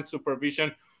and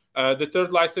supervision. The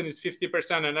third license is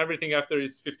 50%, and everything after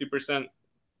is 50%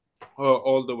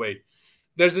 all the way.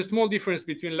 There's a small difference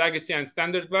between legacy and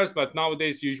standard VASP, but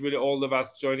nowadays usually all the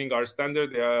VASPs joining are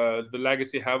standard. The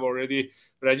legacy have already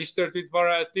registered with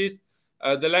VARA at least.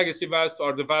 The legacy VASPs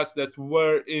are the VASPs that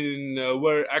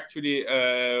were actually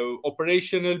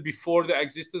operational before the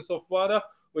existence of VARA,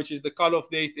 which is the cutoff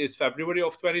date is February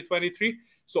of 2023.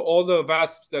 So all the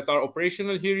VASPs that are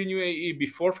operational here in UAE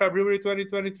before February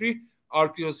 2023 are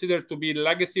considered to be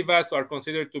legacy VASP, are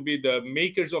considered to be the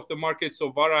makers of the market. So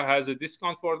VARA has a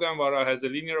discount for them. VARA has a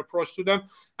linear approach to them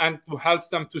and helps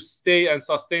them to stay and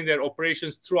sustain their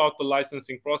operations throughout the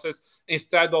licensing process,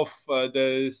 instead of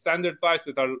the standard VASP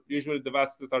that are usually the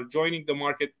VASP that are joining the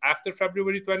market after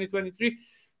February 2023.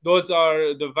 Those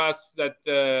are the VASPs that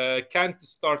can't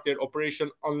start their operation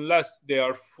unless they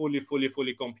are fully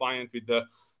compliant with the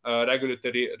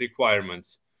regulatory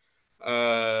requirements.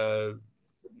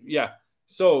 Yeah.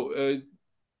 So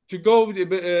to go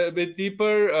a bit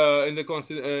deeper in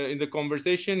the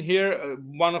conversation here,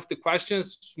 one of the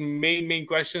main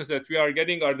questions that we are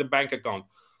getting are the bank account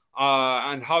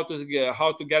and how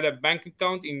to get a bank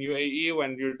account in UAE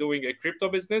when you're doing a crypto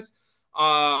business.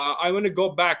 I want to go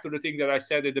back to the thing that I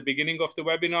said at the beginning of the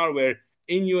webinar, where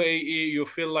in UAE you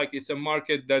feel like it's a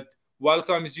market that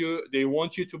welcomes you. They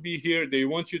want you to be here. They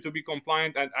want you to be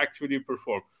compliant and actually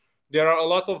perform. There are a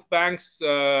lot of banks,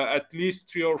 at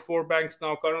least 3 or 4 banks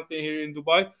now currently here in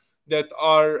Dubai, that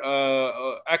are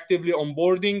actively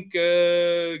onboarding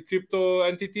crypto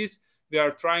entities. They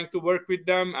are trying to work with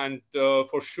them, and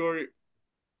for sure,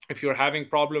 if you're having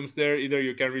problems there, either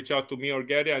you can reach out to me or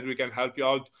Gary, and we can help you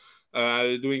out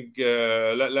letting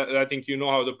you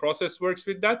know how the process works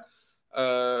with that.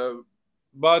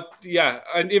 But yeah,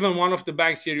 and even one of the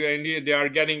banks here, they are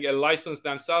getting a license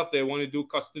themselves. They want to do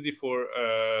custody for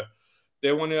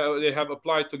they have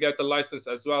applied to get a license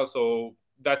as well. So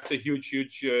that's a huge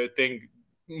thing,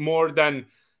 more than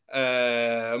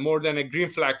a green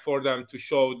flag for them to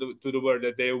show to the world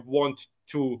that they want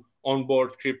to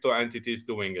onboard crypto entities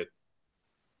doing it.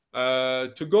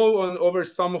 To go on over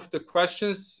some of the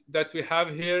questions that we have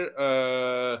here,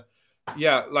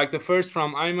 yeah, like the first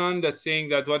from Ayman, that's saying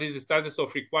that what is the status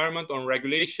of requirement on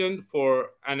regulation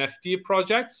for NFT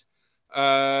projects?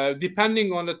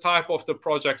 Depending on the type of the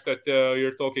projects that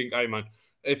you're talking, Ayman.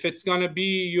 If it's going to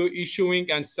be you issuing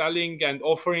and selling and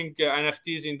offering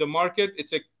NFTs in the market,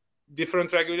 it's a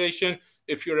different regulation.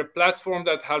 If you're a platform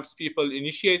that helps people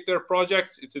initiate their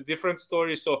projects, it's a different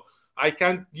story. So I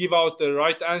can't give out the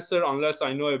right answer unless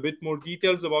I know a bit more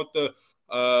details about the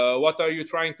what are you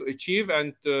trying to achieve,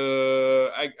 and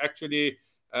actually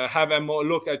have a more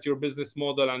look at your business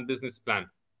model and business plan.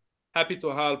 Happy to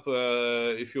help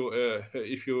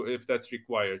if that's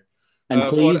required. And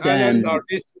please, for Alan,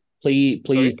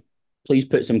 please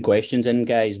put some questions in,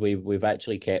 guys. We've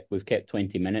actually kept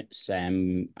 20 minutes.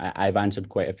 I've answered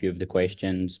quite a few of the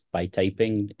questions by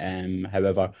typing.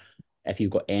 However, if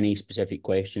you've got any specific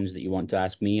questions that you want to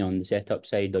ask me on the setup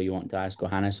side, or you want to ask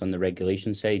Ohannes on the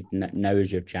regulation side, now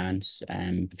is your chance.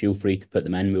 Feel free to put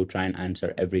them in. We'll try and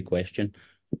answer every question.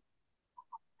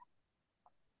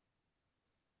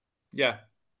 Yeah,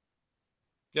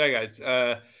 guys.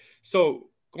 So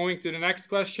going to the next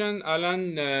question,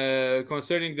 Alan,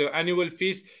 concerning the annual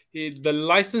fees, the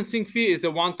licensing fee is a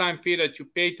one-time fee that you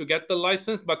pay to get the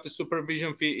license, but the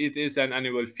supervision fee, it is an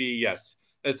annual fee. Yes,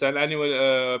 it's an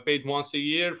annual paid once a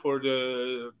year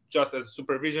just as a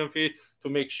supervision fee to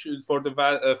make sure for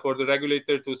the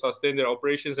regulator to sustain their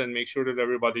operations and make sure that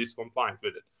everybody is compliant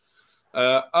with it.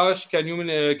 Ash, can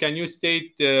you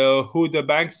state who the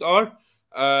banks are?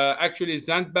 Actually,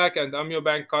 Zandbank and Amio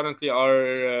Bank currently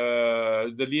are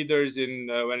the leaders in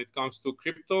when it comes to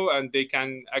crypto, and they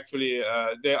can actually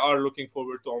they are looking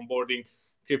forward to onboarding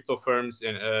crypto firms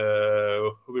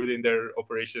within their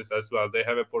operations as well. They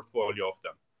have a portfolio of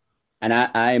them. And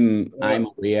I'm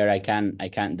aware, I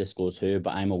can't disclose who,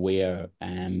 but I'm aware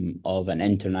of an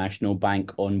international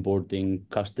bank onboarding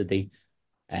custody.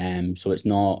 So it's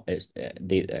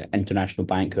the international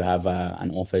bank who have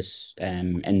an office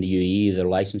in the UAE. They're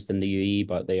licensed in the UAE,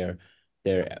 but they're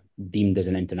deemed as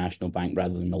an international bank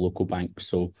rather than a local bank.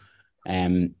 So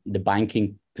the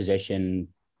banking position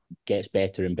gets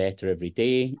better and better every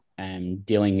day.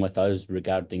 Dealing with us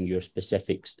regarding your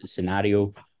specific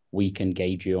scenario, we can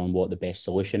guide you on what the best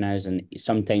solution is. And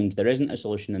sometimes there isn't a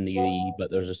solution in the UAE, but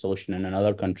there's a solution in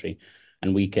another country,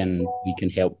 and we can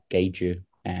help guide you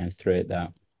throughout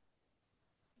that.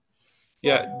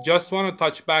 Yeah, just want to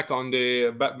touch back on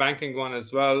the banking one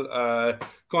as well.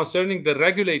 Concerning the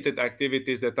regulated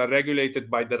activities that are regulated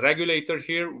by the regulator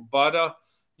here, VADA,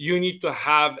 you need to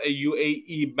have a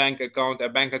UAE bank account, a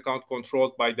bank account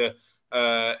controlled by the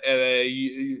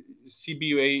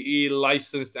CBUAE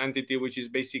licensed entity, which is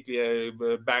basically a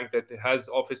bank that has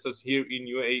offices here in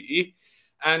UAE.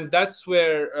 And that's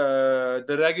where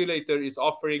the regulator is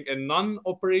offering a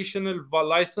non-operational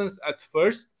license at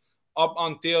first, up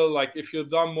until, like, if you've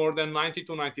done more than 90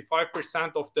 to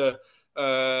 95% of the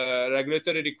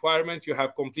regulatory requirement, you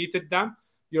have completed them,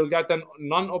 you'll get a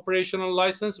non-operational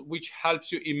license, which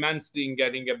helps you immensely in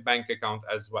getting a bank account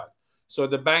as well. So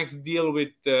the banks deal with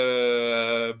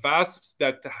VASPs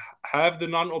that have the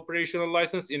non-operational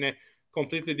license in a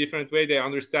completely different way. They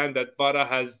understand that VARA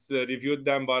has reviewed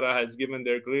them, VARA has given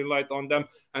their green light on them,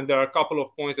 and there are a couple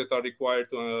of points that are required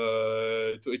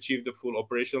to achieve the full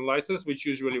operational license, which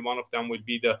usually one of them would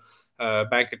be the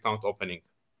bank account opening.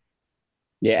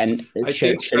 Yeah, and I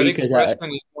think Sharik Sharik's is that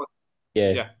question is more,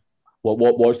 yeah. yeah.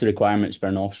 What's the requirements for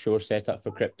an offshore setup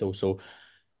for crypto? So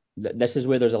this is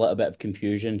where there's a little bit of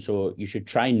confusion. So you should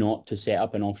try not to set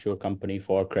up an offshore company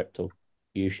for crypto.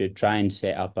 You should try and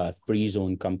set up a free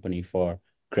zone company for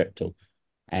crypto.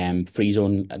 Free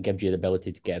zone gives you the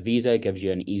ability to get a visa, gives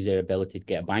you an easier ability to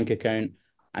get a bank account,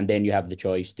 and then you have the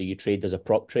choice: do you trade as a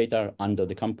prop trader under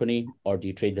the company, or do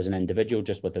you trade as an individual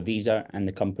just with a visa, and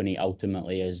the company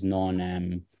ultimately is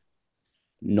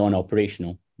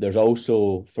non-operational. There's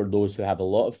also, for those who have a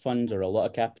lot of funds or a lot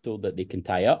of capital that they can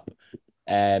tie up,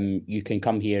 you can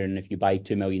come here, and if you buy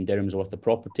 2 million dirhams worth of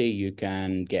property, you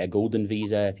can get a golden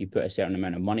visa. If you put a certain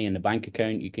amount of money in the bank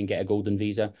account, you can get a golden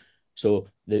visa. So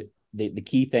the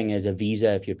key thing is a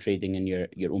visa if you're trading in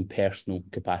your own personal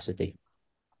capacity.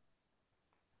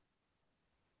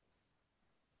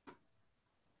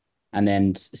 And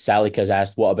then Salik has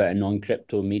asked, what about a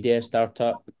non-crypto media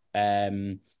startup?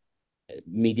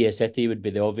 Media City would be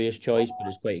the obvious choice, but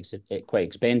it's quite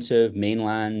expensive.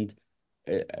 Mainland,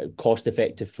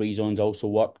 cost-effective free zones also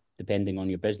work depending on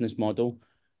your business model.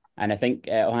 And I think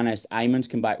Ohannes Ayman's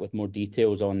come back with more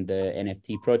details on the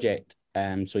NFT project.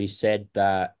 So he said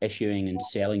that issuing and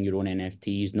selling your own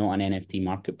NFTs, not an NFT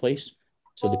marketplace.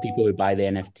 So the people who buy the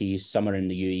NFTs, some are in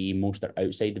the UAE, most are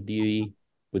outside of the UAE.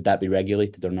 Would that be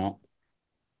regulated or not?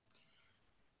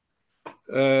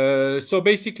 So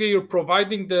basically, you're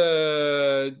providing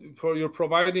the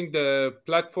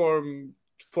platform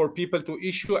for people to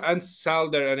issue and sell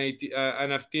their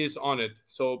NFTs on it.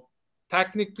 So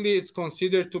technically, it's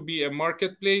considered to be a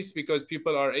marketplace because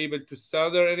people are able to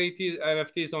sell their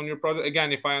NFTs on your product.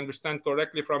 Again, if I understand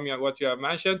correctly from what you have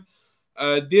mentioned,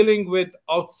 dealing with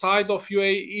outside of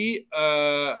UAE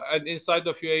and inside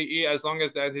of UAE, as long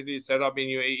as the entity is set up in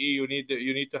UAE, you need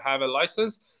to have a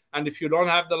license. And if you don't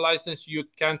have the license, you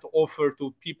can't offer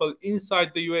to people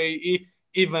inside the UAE,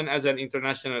 even as an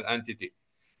international entity.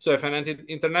 So if an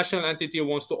international entity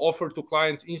wants to offer to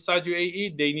clients inside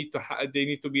UAE, they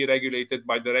need to be regulated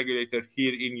by the regulator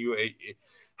here in UAE.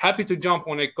 Happy to jump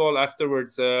on a call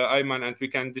afterwards, Ayman, and we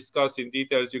can discuss in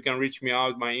details. You can reach me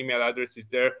out. My email address is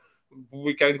there.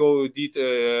 We can go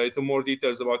into more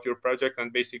details about your project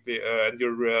and basically and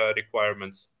your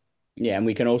requirements. Yeah, and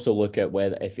we can also look at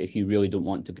whether if you really don't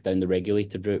want to go down the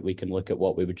regulated route, we can look at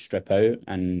what we would strip out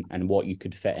and what you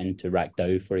could fit into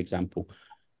RackDAO, for example.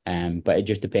 But it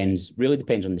just really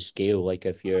depends on the scale. Like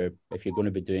if you're going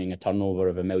to be doing a turnover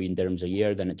of 1 million dirhams a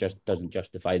year, then it just doesn't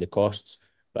justify the costs.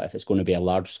 But if it's going to be a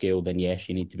large scale, then yes,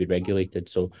 you need to be regulated.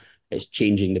 So it's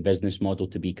changing the business model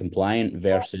to be compliant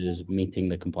versus meeting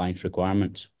the compliance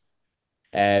requirements.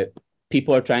 Uh,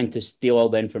 People are trying to steal all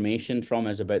the information from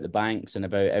us about the banks and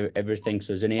about everything.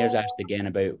 So Zunair's asked again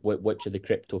about which are the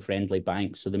crypto friendly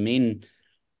banks. So the main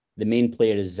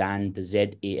player is Zand, the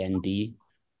ZAND.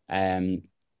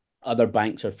 Other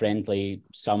banks are friendly.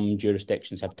 Some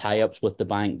jurisdictions have tie-ups with the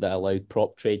bank that allow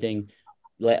prop trading.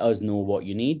 Let us know what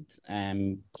you need.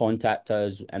 Contact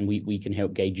us, and we can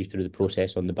help guide you through the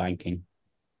process on the banking.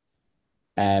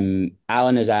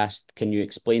 Alan has asked, can you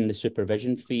explain the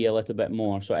supervision fee a little bit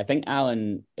more? So I think,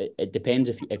 Alan, it depends.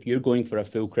 If you're going for a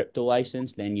full crypto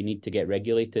license, then you need to get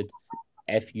regulated.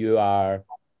 If you are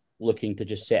looking to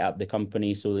just set up the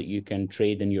company so that you can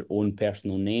trade in your own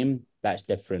personal name, that's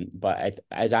different. But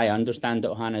as I understand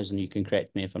it, Ohannes, and you can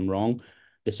correct me if I'm wrong,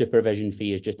 the supervision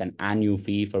fee is just an annual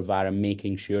fee for VARA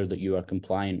making sure that you are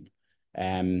compliant.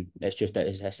 It's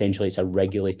essentially it's a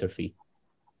regulator fee.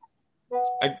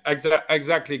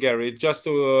 Exactly, Gary. It's just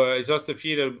a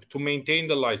fee to maintain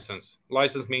the license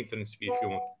maintenance fee, if you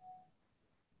want.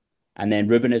 And then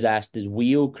Ruben has asked, is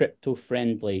WEO crypto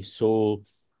friendly? So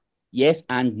yes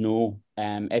and no.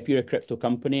 If you're a crypto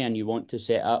company and you want to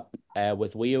set up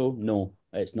with WEO, no,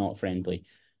 it's not friendly.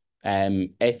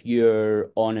 If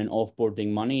you're on and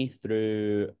offboarding money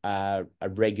through a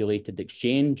regulated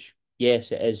exchange,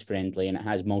 yes, it is friendly and it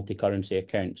has multi-currency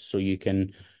accounts, so you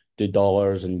can do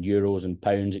dollars and euros and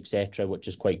pounds, etc., which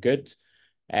is quite good.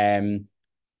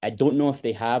 I don't know if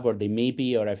they have or they may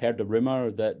be, or I've heard a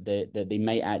rumor that they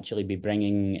might actually be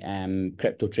bringing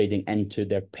crypto trading into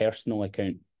their personal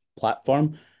account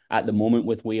platform. At the moment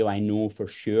with WEO, I know for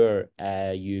sure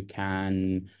you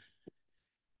can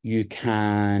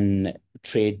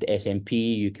trade the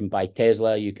S&P, you can buy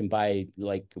Tesla, you can buy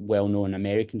like well-known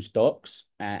American stocks.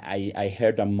 I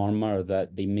heard a murmur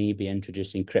that they may be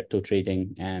introducing crypto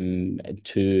trading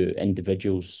to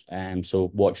individuals. So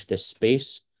watch this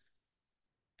space.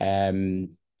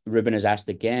 Ruben has asked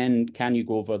again, can you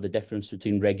go over the difference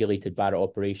between regulated VARA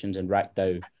operations and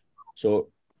RACDAO?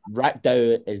 So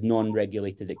RACDAO is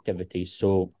non-regulated activities.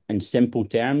 So in simple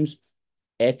terms,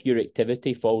 if your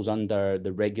activity falls under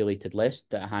the regulated list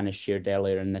that Hannah shared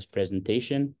earlier in this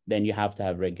presentation, then you have to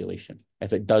have regulation.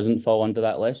 If it doesn't fall under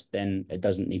that list, then it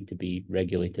doesn't need to be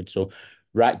regulated. So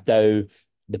RACDAO,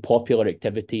 the popular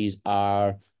activities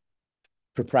are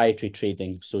proprietary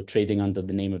trading, so trading under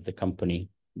the name of the company.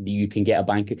 You can get a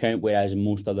bank account, whereas in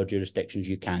most other jurisdictions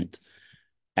you can't.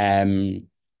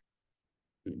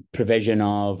 Provision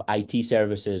of IT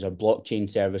services or blockchain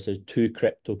services to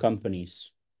crypto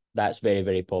companies. That's very,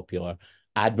 very popular.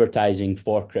 Advertising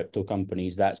for crypto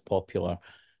companies, that's popular.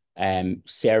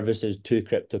 Services to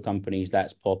crypto companies,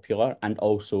 that's popular. And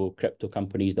also crypto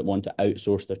companies that want to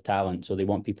outsource their talent. So they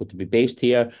want people to be based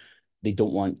here. They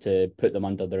don't want to put them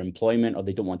under their employment, or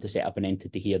they don't want to set up an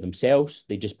entity here themselves.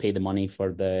 They just pay the money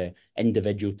for the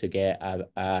individual to get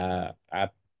a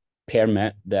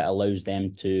permit that allows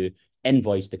them to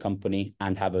invoice the company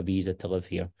and have a visa to live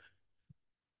here.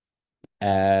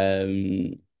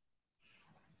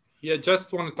 Yeah,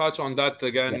 just want to touch on that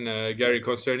again, Yeah. Gary,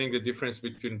 concerning the difference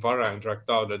between VARA and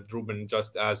RACDAO that Ruben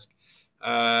just asked.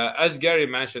 As Gary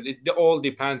mentioned, it all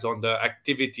depends on the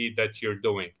activity that you're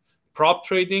doing. Prop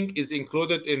trading is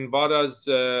included in VARA's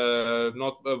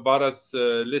not VARA's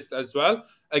list as well.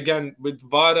 Again, with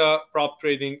VARA, prop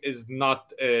trading is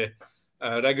not a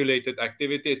regulated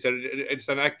activity. It's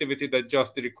an activity that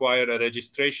just require a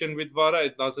registration with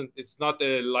VARA. It's not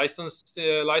a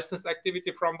licensed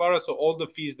activity from VARA. So all the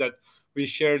fees that we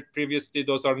shared previously,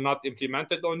 those are not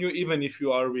implemented on you, even if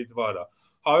you are with VARA.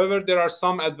 However, there are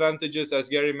some advantages, as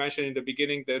Gary mentioned in the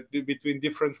beginning, that between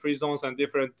different free zones and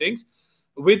different things.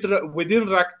 Within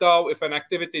RACDAO, if an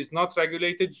activity is not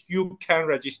regulated, you can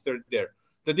register there.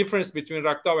 The difference between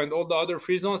RACDAO and all the other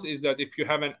free zones is that if you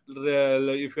have an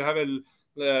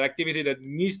activity that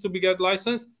needs to be get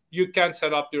licensed, you can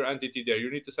set up your entity there. You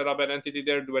need to set up an entity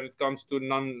there when it comes to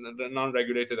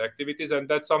non-regulated activities, and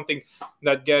that's something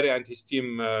that Gary and his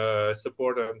team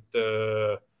support and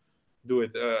do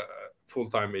it full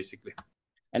time, basically.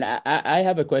 And I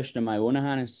have a question of my own,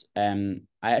 Hannes. I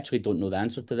actually don't know the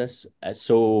answer to this.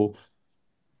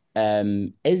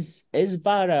 Is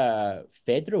VARA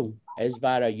federal? Is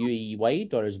VARA UAE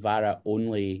wide, or is VARA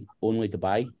only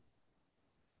Dubai?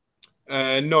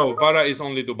 No, VARA is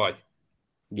only Dubai,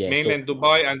 Yeah. So mainland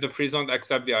Dubai, and the free zone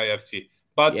accept the IFC,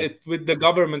 but yeah, it with the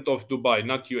government of Dubai,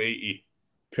 not UAE.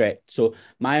 correct. So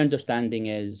my understanding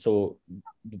is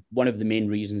one of the main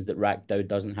reasons that RACDAO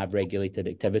doesn't have regulated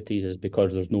activities is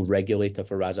because there's no regulator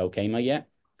for Ras Al Khaimah yet.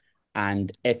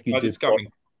 And if you But do it's coming.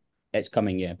 it's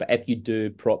coming, yeah. But if you do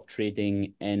prop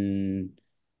trading in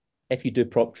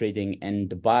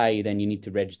Dubai, then you need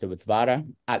to register with VARA.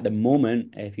 At the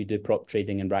moment, if you do prop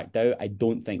trading in RACDAO, I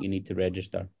don't think you need to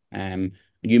register.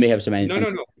 You may have some No, no,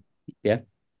 no. yeah.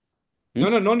 No,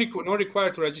 no, no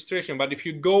required to registration. But if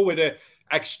you go with a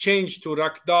exchange to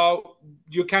RACDAO,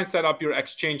 you can set up your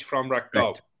exchange from RACDAO.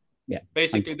 Correct. Yeah.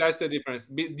 Basically, that's the difference.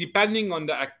 Depending on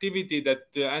the activity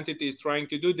that the entity is trying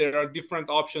to do, there are different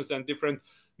options and different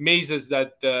mazes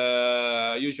that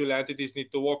usually entities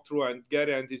need to walk through. And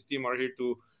Gary and his team are here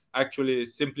to actually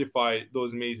simplify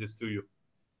those mazes to you.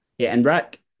 Yeah, and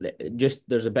Rack, just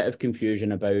there's a bit of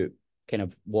confusion about kind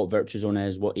of what Virtuzone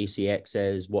is, what ACX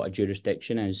is, what a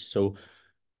jurisdiction is. So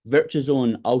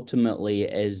Virtuzone ultimately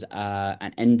is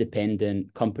an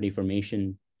independent company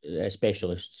formation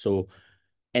specialist. So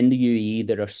in the UAE,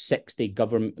 there are 60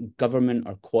 government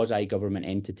or quasi-government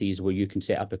entities where you can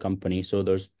set up a company. So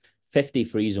there's 50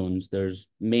 free zones, there's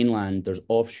mainland, there's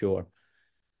offshore.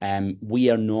 We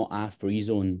are not a free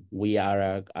zone. We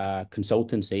are a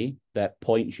consultancy that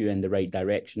points you in the right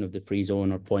direction of the free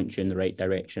zone or points you in the right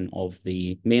direction of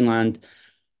the mainland.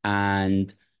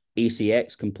 And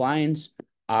ACX Compliance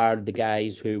are the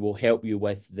guys who will help you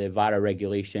with the VARA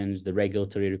regulations, the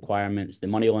regulatory requirements, the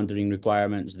money laundering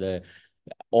requirements, the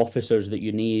officers that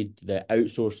you need, the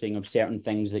outsourcing of certain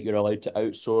things that you're allowed to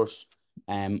outsource.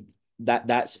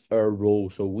 That's our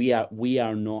role. So we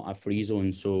are not a free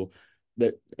zone. So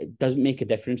that it doesn't make a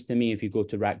difference to me if you go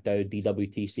to RackDAO,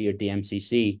 DWTC, or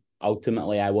DMCC.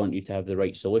 Ultimately, I want you to have the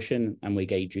right solution, and we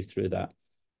guide you through that.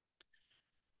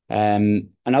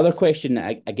 Another question,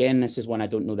 again, this is one I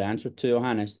don't know the answer to,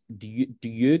 Ohannes. Do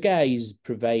you guys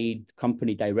provide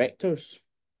company directors?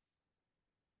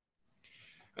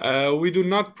 We do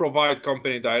not provide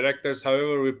company directors.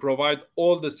 However, we provide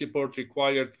all the support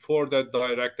required for that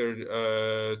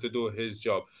director to do his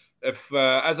job. If,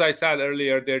 as I said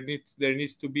earlier, there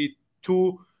needs to be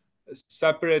two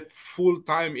separate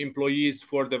full-time employees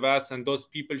for the VAS, and those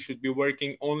people should be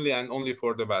working only and only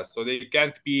for the VAS. So they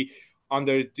can't be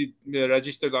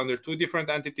registered under two different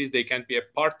entities. They can't be a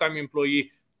part-time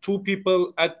employee. Two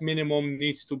people at minimum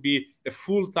needs to be a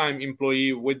full-time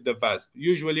employee with the VASP.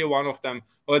 Usually one of them,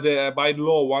 or by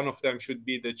law, one of them should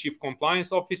be the chief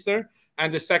compliance officer,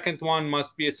 and the second one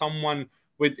must be someone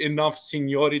with enough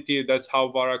seniority. That's how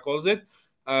VARA calls it.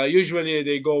 Usually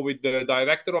they go with the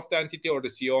director of the entity or the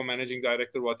CEO, managing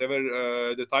director, whatever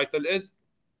the title is.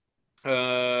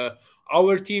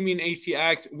 Our team in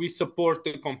ACX, we support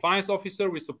the compliance officer,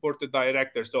 we support the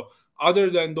director. So other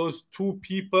than those two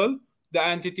people, the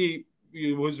entity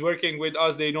who's working with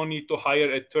us, they don't need to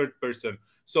hire a third person.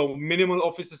 So minimal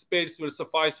office space will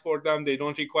suffice for them. They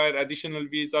don't require additional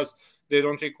visas. They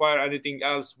don't require anything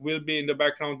else. We'll be in the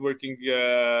background working,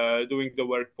 doing the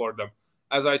work for them.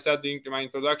 As I said in my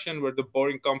introduction, we're the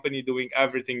boring company doing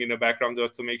everything in the background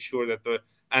just to make sure that the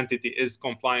entity is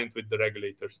compliant with the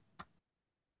regulators.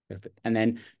 Perfect. And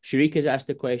then Sharik has asked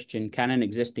the question, can an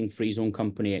existing free zone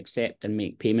company accept and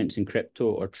make payments in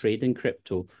crypto or trade in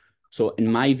crypto? So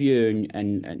in my view,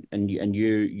 and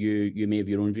you may have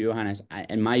your own view, Hannes,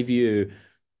 in my view,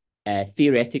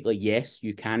 theoretically, yes,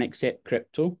 you can accept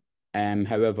crypto.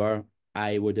 However,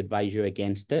 I would advise you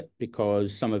against it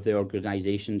because some of the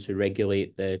organizations who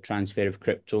regulate the transfer of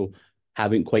crypto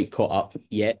haven't quite caught up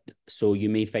yet. So you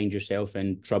may find yourself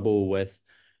in trouble with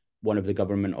one of the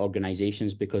government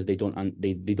organizations because they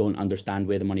don't understand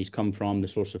where the money's come from, the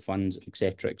source of funds,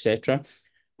 etc., etc.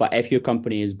 But if your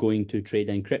company is going to trade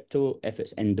in crypto, if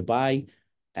it's in Dubai,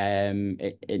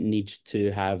 it needs to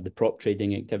have the prop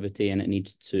trading activity and it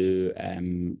needs to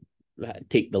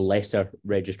take the lesser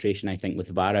registration, I think, with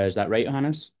VARA. Is that right,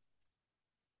 Ohannes?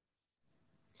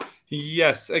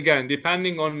 Yes, again,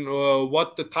 depending on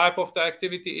what the type of the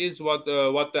activity is, what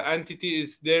the entity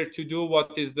is there to do,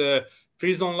 what is the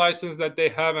free zone license that they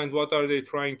have, and what are they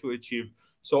trying to achieve.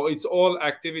 So it's all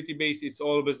activity based, it's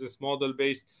all business model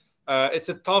based. It's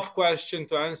a tough question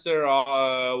to answer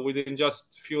within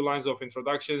just few lines of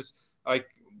introductions. Like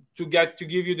to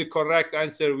give you the correct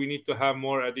answer, we need to have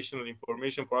more additional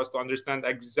information for us to understand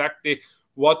exactly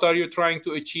what are you trying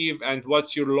to achieve and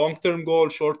what's your long-term goal,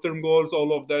 short-term goals,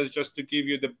 all of that, just to give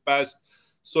you the best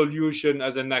solution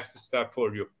as a next step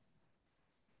for you.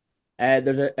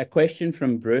 There's a question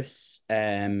from Bruce.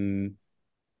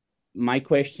 My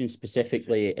question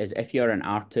specifically is if you're an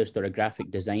artist or a graphic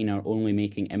designer only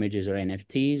making images or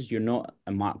NFTs, you're not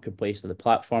a marketplace or the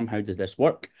platform. How does this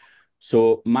work?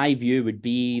 So my view would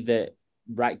be that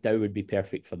RackDAO would be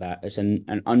perfect for that. It's an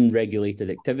unregulated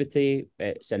activity.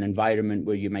 It's an environment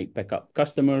where you might pick up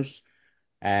customers.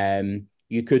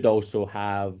 You could also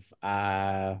have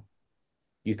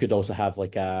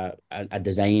like a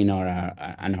design or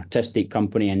an artistic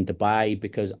company in Dubai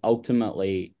because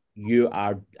ultimately you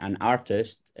are an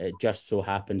artist. It just so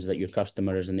happens that your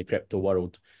customer is in the crypto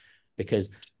world because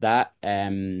that's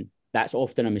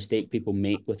often a mistake people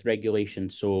make with regulation.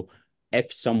 So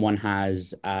if someone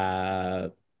has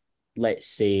let's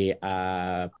say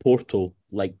a portal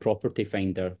like Property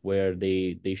Finder where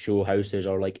they show houses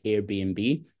or like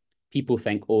Airbnb, people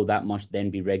think, oh, that must then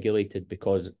be regulated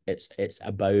because it's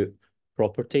about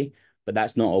property. but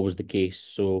that's not always the case.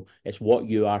 So it's what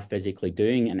you are physically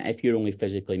doing. And if you're only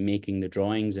physically making the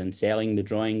drawings and selling the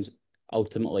drawings,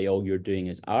 ultimately all you're doing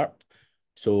is art.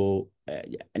 So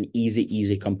an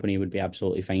easy company would be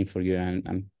absolutely fine for you. And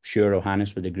I'm sure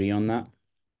Ohannes would agree on that.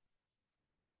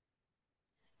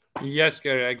 Yes,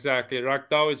 Gary, exactly.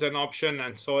 Rakdao is an option,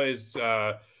 and so is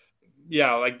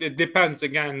yeah. Like it depends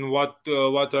again. What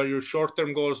are your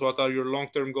short-term goals? What are your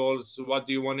long-term goals? What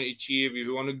do you want to achieve? If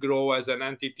you want to grow as an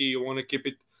entity, you want to keep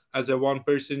it as a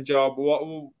one-person job.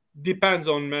 What depends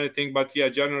on many things, but yeah,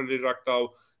 generally Rakdao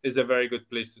is a very good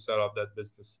place to set up that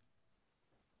business.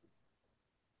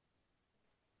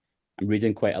 I'm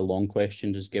reading quite a long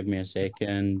question. Just give me a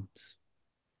second.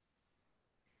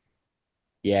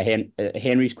 Yeah,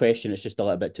 Henry's question is just a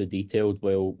little bit too detailed.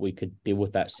 Well, we could deal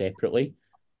with that separately.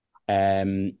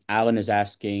 Alan is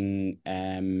asking,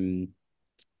 can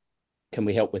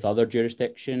we help with other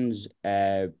jurisdictions?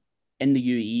 In the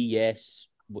UAE, yes.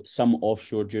 Some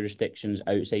offshore jurisdictions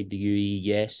outside the UAE,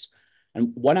 yes.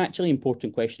 And one actually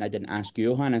important question I didn't ask you,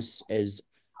 Johannes, is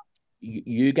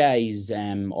you guys,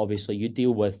 obviously you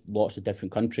deal with lots of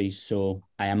different countries, so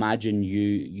I imagine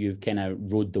you've kind of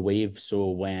rode the wave.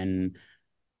 So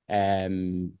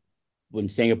um when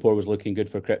Singapore was looking good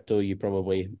for crypto, you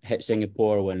probably hit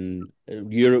Singapore. When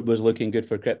Europe was looking good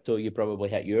for crypto, you probably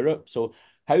hit Europe. So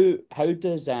how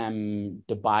does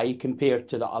Dubai compare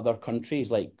to the other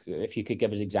countries? Like, if you could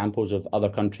give us examples of other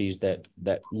countries that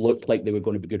looked like they were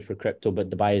going to be good for crypto, but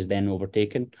Dubai is then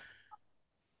overtaken.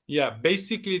 Yeah,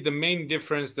 basically the main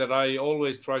difference that I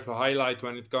always try to highlight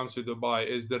when it comes to Dubai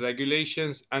is the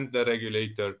regulations and the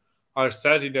regulator are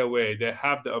set in a way. They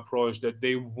have the approach that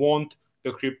they want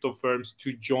the crypto firms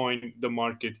to join the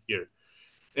market here.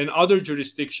 In other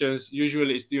jurisdictions,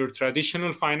 usually it's your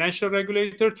traditional financial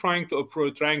regulator trying to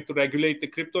regulate the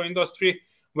crypto industry,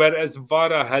 whereas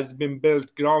Vara has been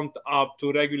built ground up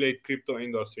to regulate crypto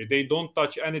industry. They don't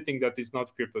touch anything that is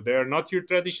not crypto. They are not your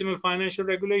traditional financial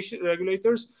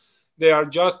regulators. They are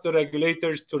just the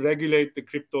regulators to regulate the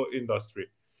crypto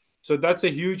industry. So that's a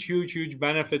huge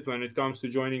benefit when it comes to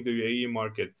joining the UAE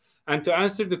market. And to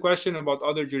answer the question about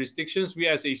other jurisdictions, we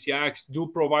as ACX do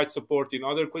provide support in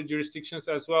other jurisdictions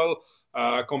as well,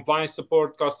 compliance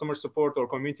support, customer support, or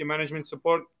community management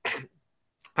support.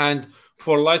 And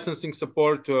for licensing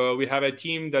support, we have a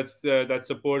team that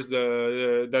supports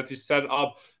that is set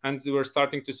up, and we're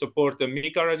starting to support the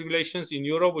MiCA regulations in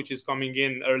Europe, which is coming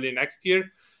in early next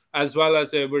year, as well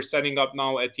as we're setting up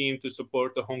now a team to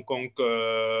support the Hong Kong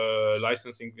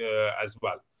licensing as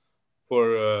well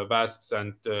for VASPs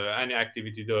and any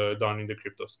activity done in the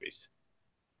crypto space.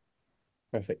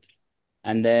 Perfect.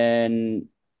 And then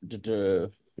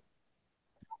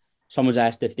someone's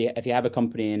asked if you have a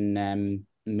company in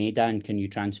Maidan, can you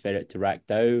transfer it to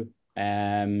Rakdao?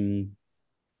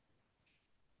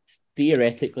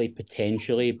 Theoretically,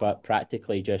 potentially, but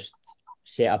practically just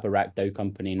set up a Rakdao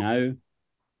company now,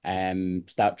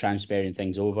 start transferring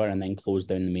things over, and then close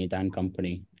down the Maidan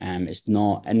company. It's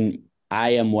not, and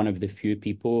I am one of the few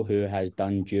people who has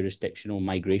done jurisdictional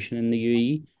migration in the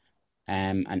UAE.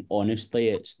 And honestly,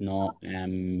 it's not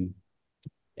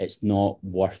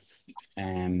worth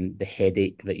the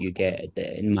headache that you get.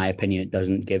 In my opinion, it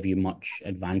doesn't give you much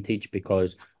advantage,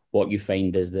 because what you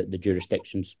find is that the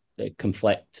jurisdictions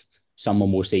conflict.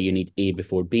 Someone will say you need A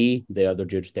before B, the other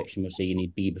jurisdiction will say you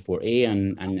need B before A,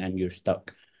 and you're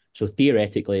stuck. So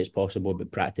theoretically it's possible,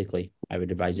 but practically I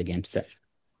would advise against it.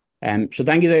 So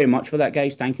thank you very much for that,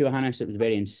 guys. Thank you, Ohannes. It was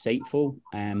very insightful.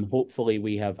 Hopefully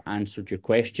we have answered your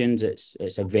questions.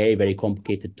 It's a very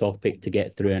complicated topic to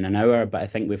get through in an hour, but I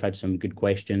think we've had some good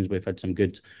questions. We've had some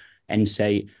good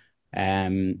insight.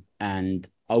 And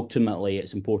ultimately,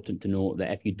 it's important to note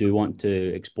that if you do want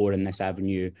to explore in this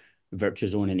avenue,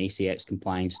 Virtuzone and ACX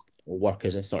Compliance will work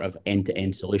as a sort of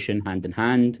end-to-end solution, hand in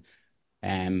hand.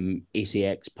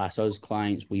 ACX pass us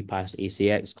clients, we pass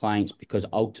ACX clients, because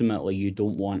ultimately you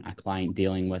don't want a client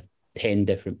dealing with 10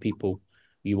 different people.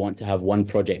 You want to have one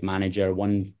project manager,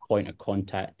 one point of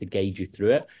contact to guide you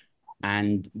through it.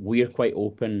 And we're quite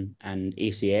open, and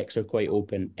ACX are quite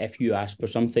open. If you ask for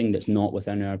something that's not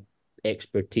within our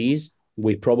expertise,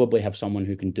 we probably have someone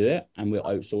who can do it, and we'll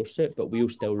outsource it, but we'll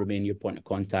still remain your point of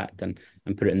contact and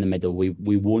put it in the middle.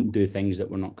 We won't do things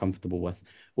that we're not comfortable with,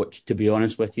 which, to be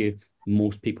honest with you,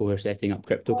 most people who are setting up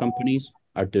crypto companies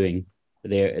are doing.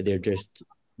 They're just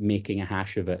making a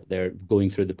hash of it. They're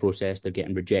going through the process. They're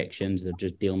getting rejections. They're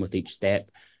just dealing with each step.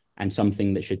 And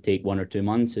something that should take 1 or 2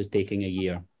 months is taking a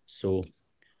year. So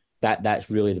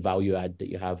that's really the value add that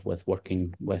you have with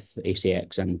working with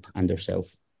ACX and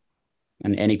yourself.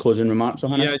 And any closing remarks,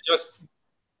 Ohannes? Yeah,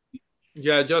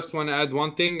 Yeah, I just want to add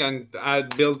one thing and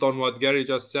build on what Gary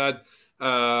just said.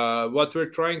 What we're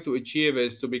trying to achieve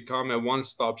is to become a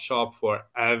one-stop shop for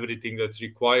everything that's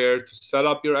required to set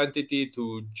up your entity,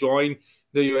 to join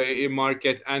the UAE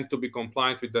market, and to be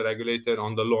compliant with the regulator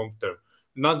on the long term.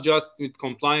 Not just with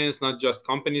compliance, not just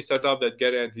company setup that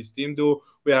Gary and his team do.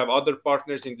 We have other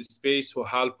partners in the space who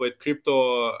help with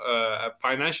crypto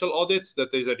financial audits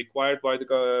that is required by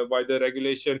the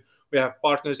regulation. We have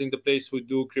partners in the place who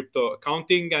do crypto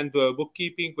accounting and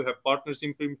bookkeeping. We have partners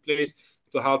in place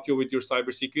to help you with your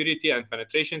cybersecurity and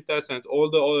penetration tests and all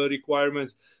the other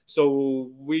requirements.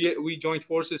 So we joined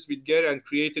forces with Gary and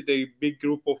created a big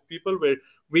group of people where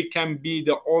we can be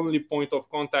the only point of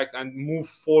contact and move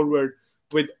forward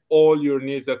with all your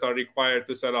needs that are required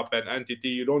to set up an entity.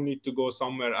 You don't need to go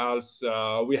somewhere else.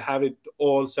 We have it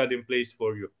all set in place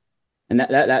for you. And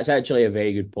that's actually a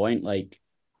very good point. Like,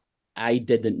 I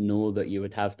didn't know that you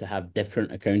would have to have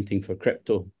different accounting for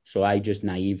crypto. So I just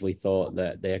naively thought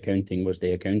that the accounting was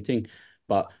the accounting.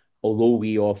 But although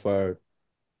we offer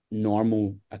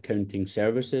normal accounting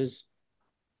services,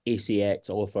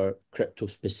 ACX offer crypto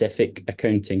specific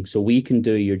accounting. So we can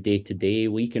do your day to day,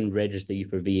 we can register you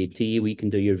for VAT, we can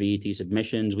do your VAT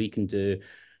submissions, we can do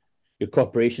your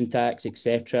corporation tax,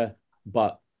 etc.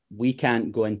 But we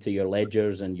can't go into your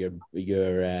ledgers and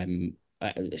your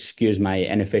excuse my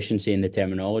inefficiency in the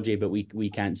terminology, but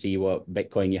we can't see what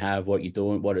Bitcoin you have, what you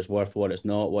don't, what it's worth, what it's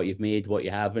not, what you've made, what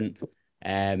you haven't.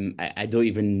 I don't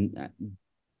even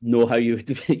know how you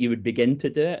would you would begin to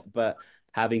do it, but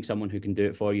having someone who can do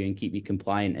it for you and keep you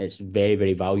compliant, it's very,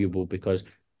 very valuable, because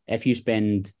if you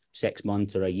spend 6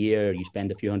 months or a year, you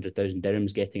spend a few 100,000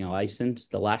 dirhams getting a license,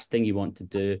 the last thing you want to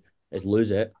do is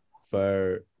lose it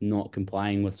for not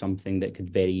complying with something that could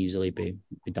very easily be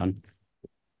done.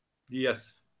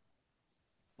 Yes.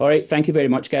 All right. Thank you very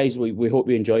much, guys. We hope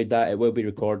you enjoyed that. It will be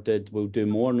recorded. We'll do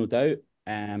more, no doubt.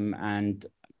 And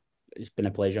it's been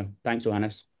a pleasure. Thanks,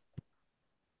 Ohannes.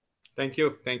 Thank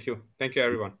you. Thank you. Thank you,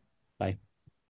 everyone.